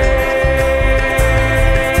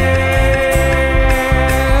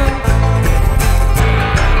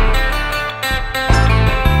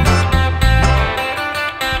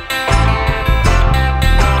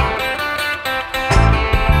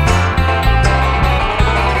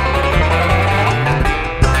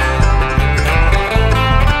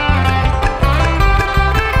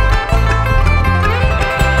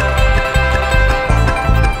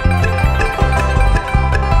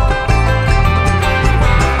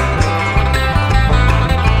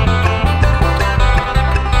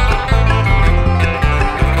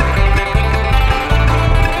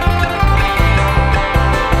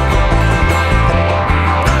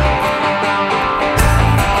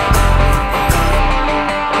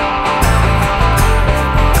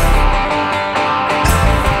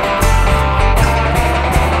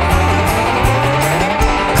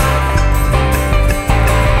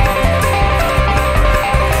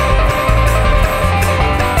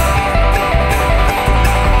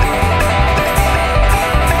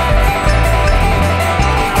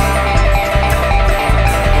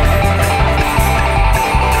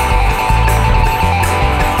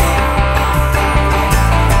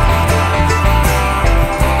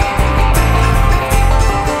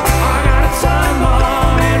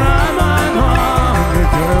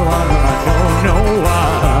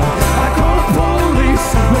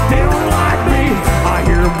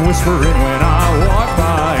 Whispering when I walk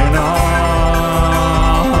by, and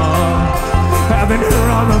having her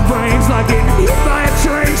on my brains like getting hit by a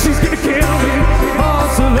train. She's gonna kill me. Oh,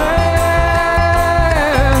 Celeste.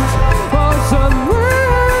 Oh, Celeste.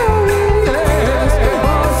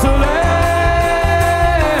 Oh, Celeste.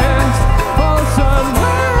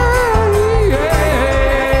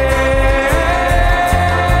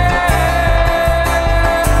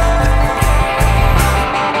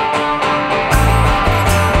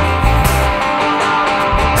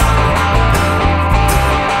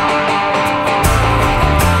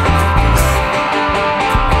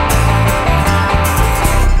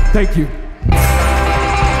 Thank you.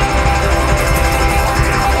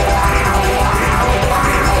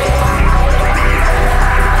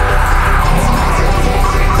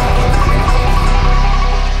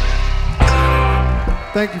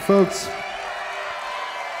 Thank you, folks.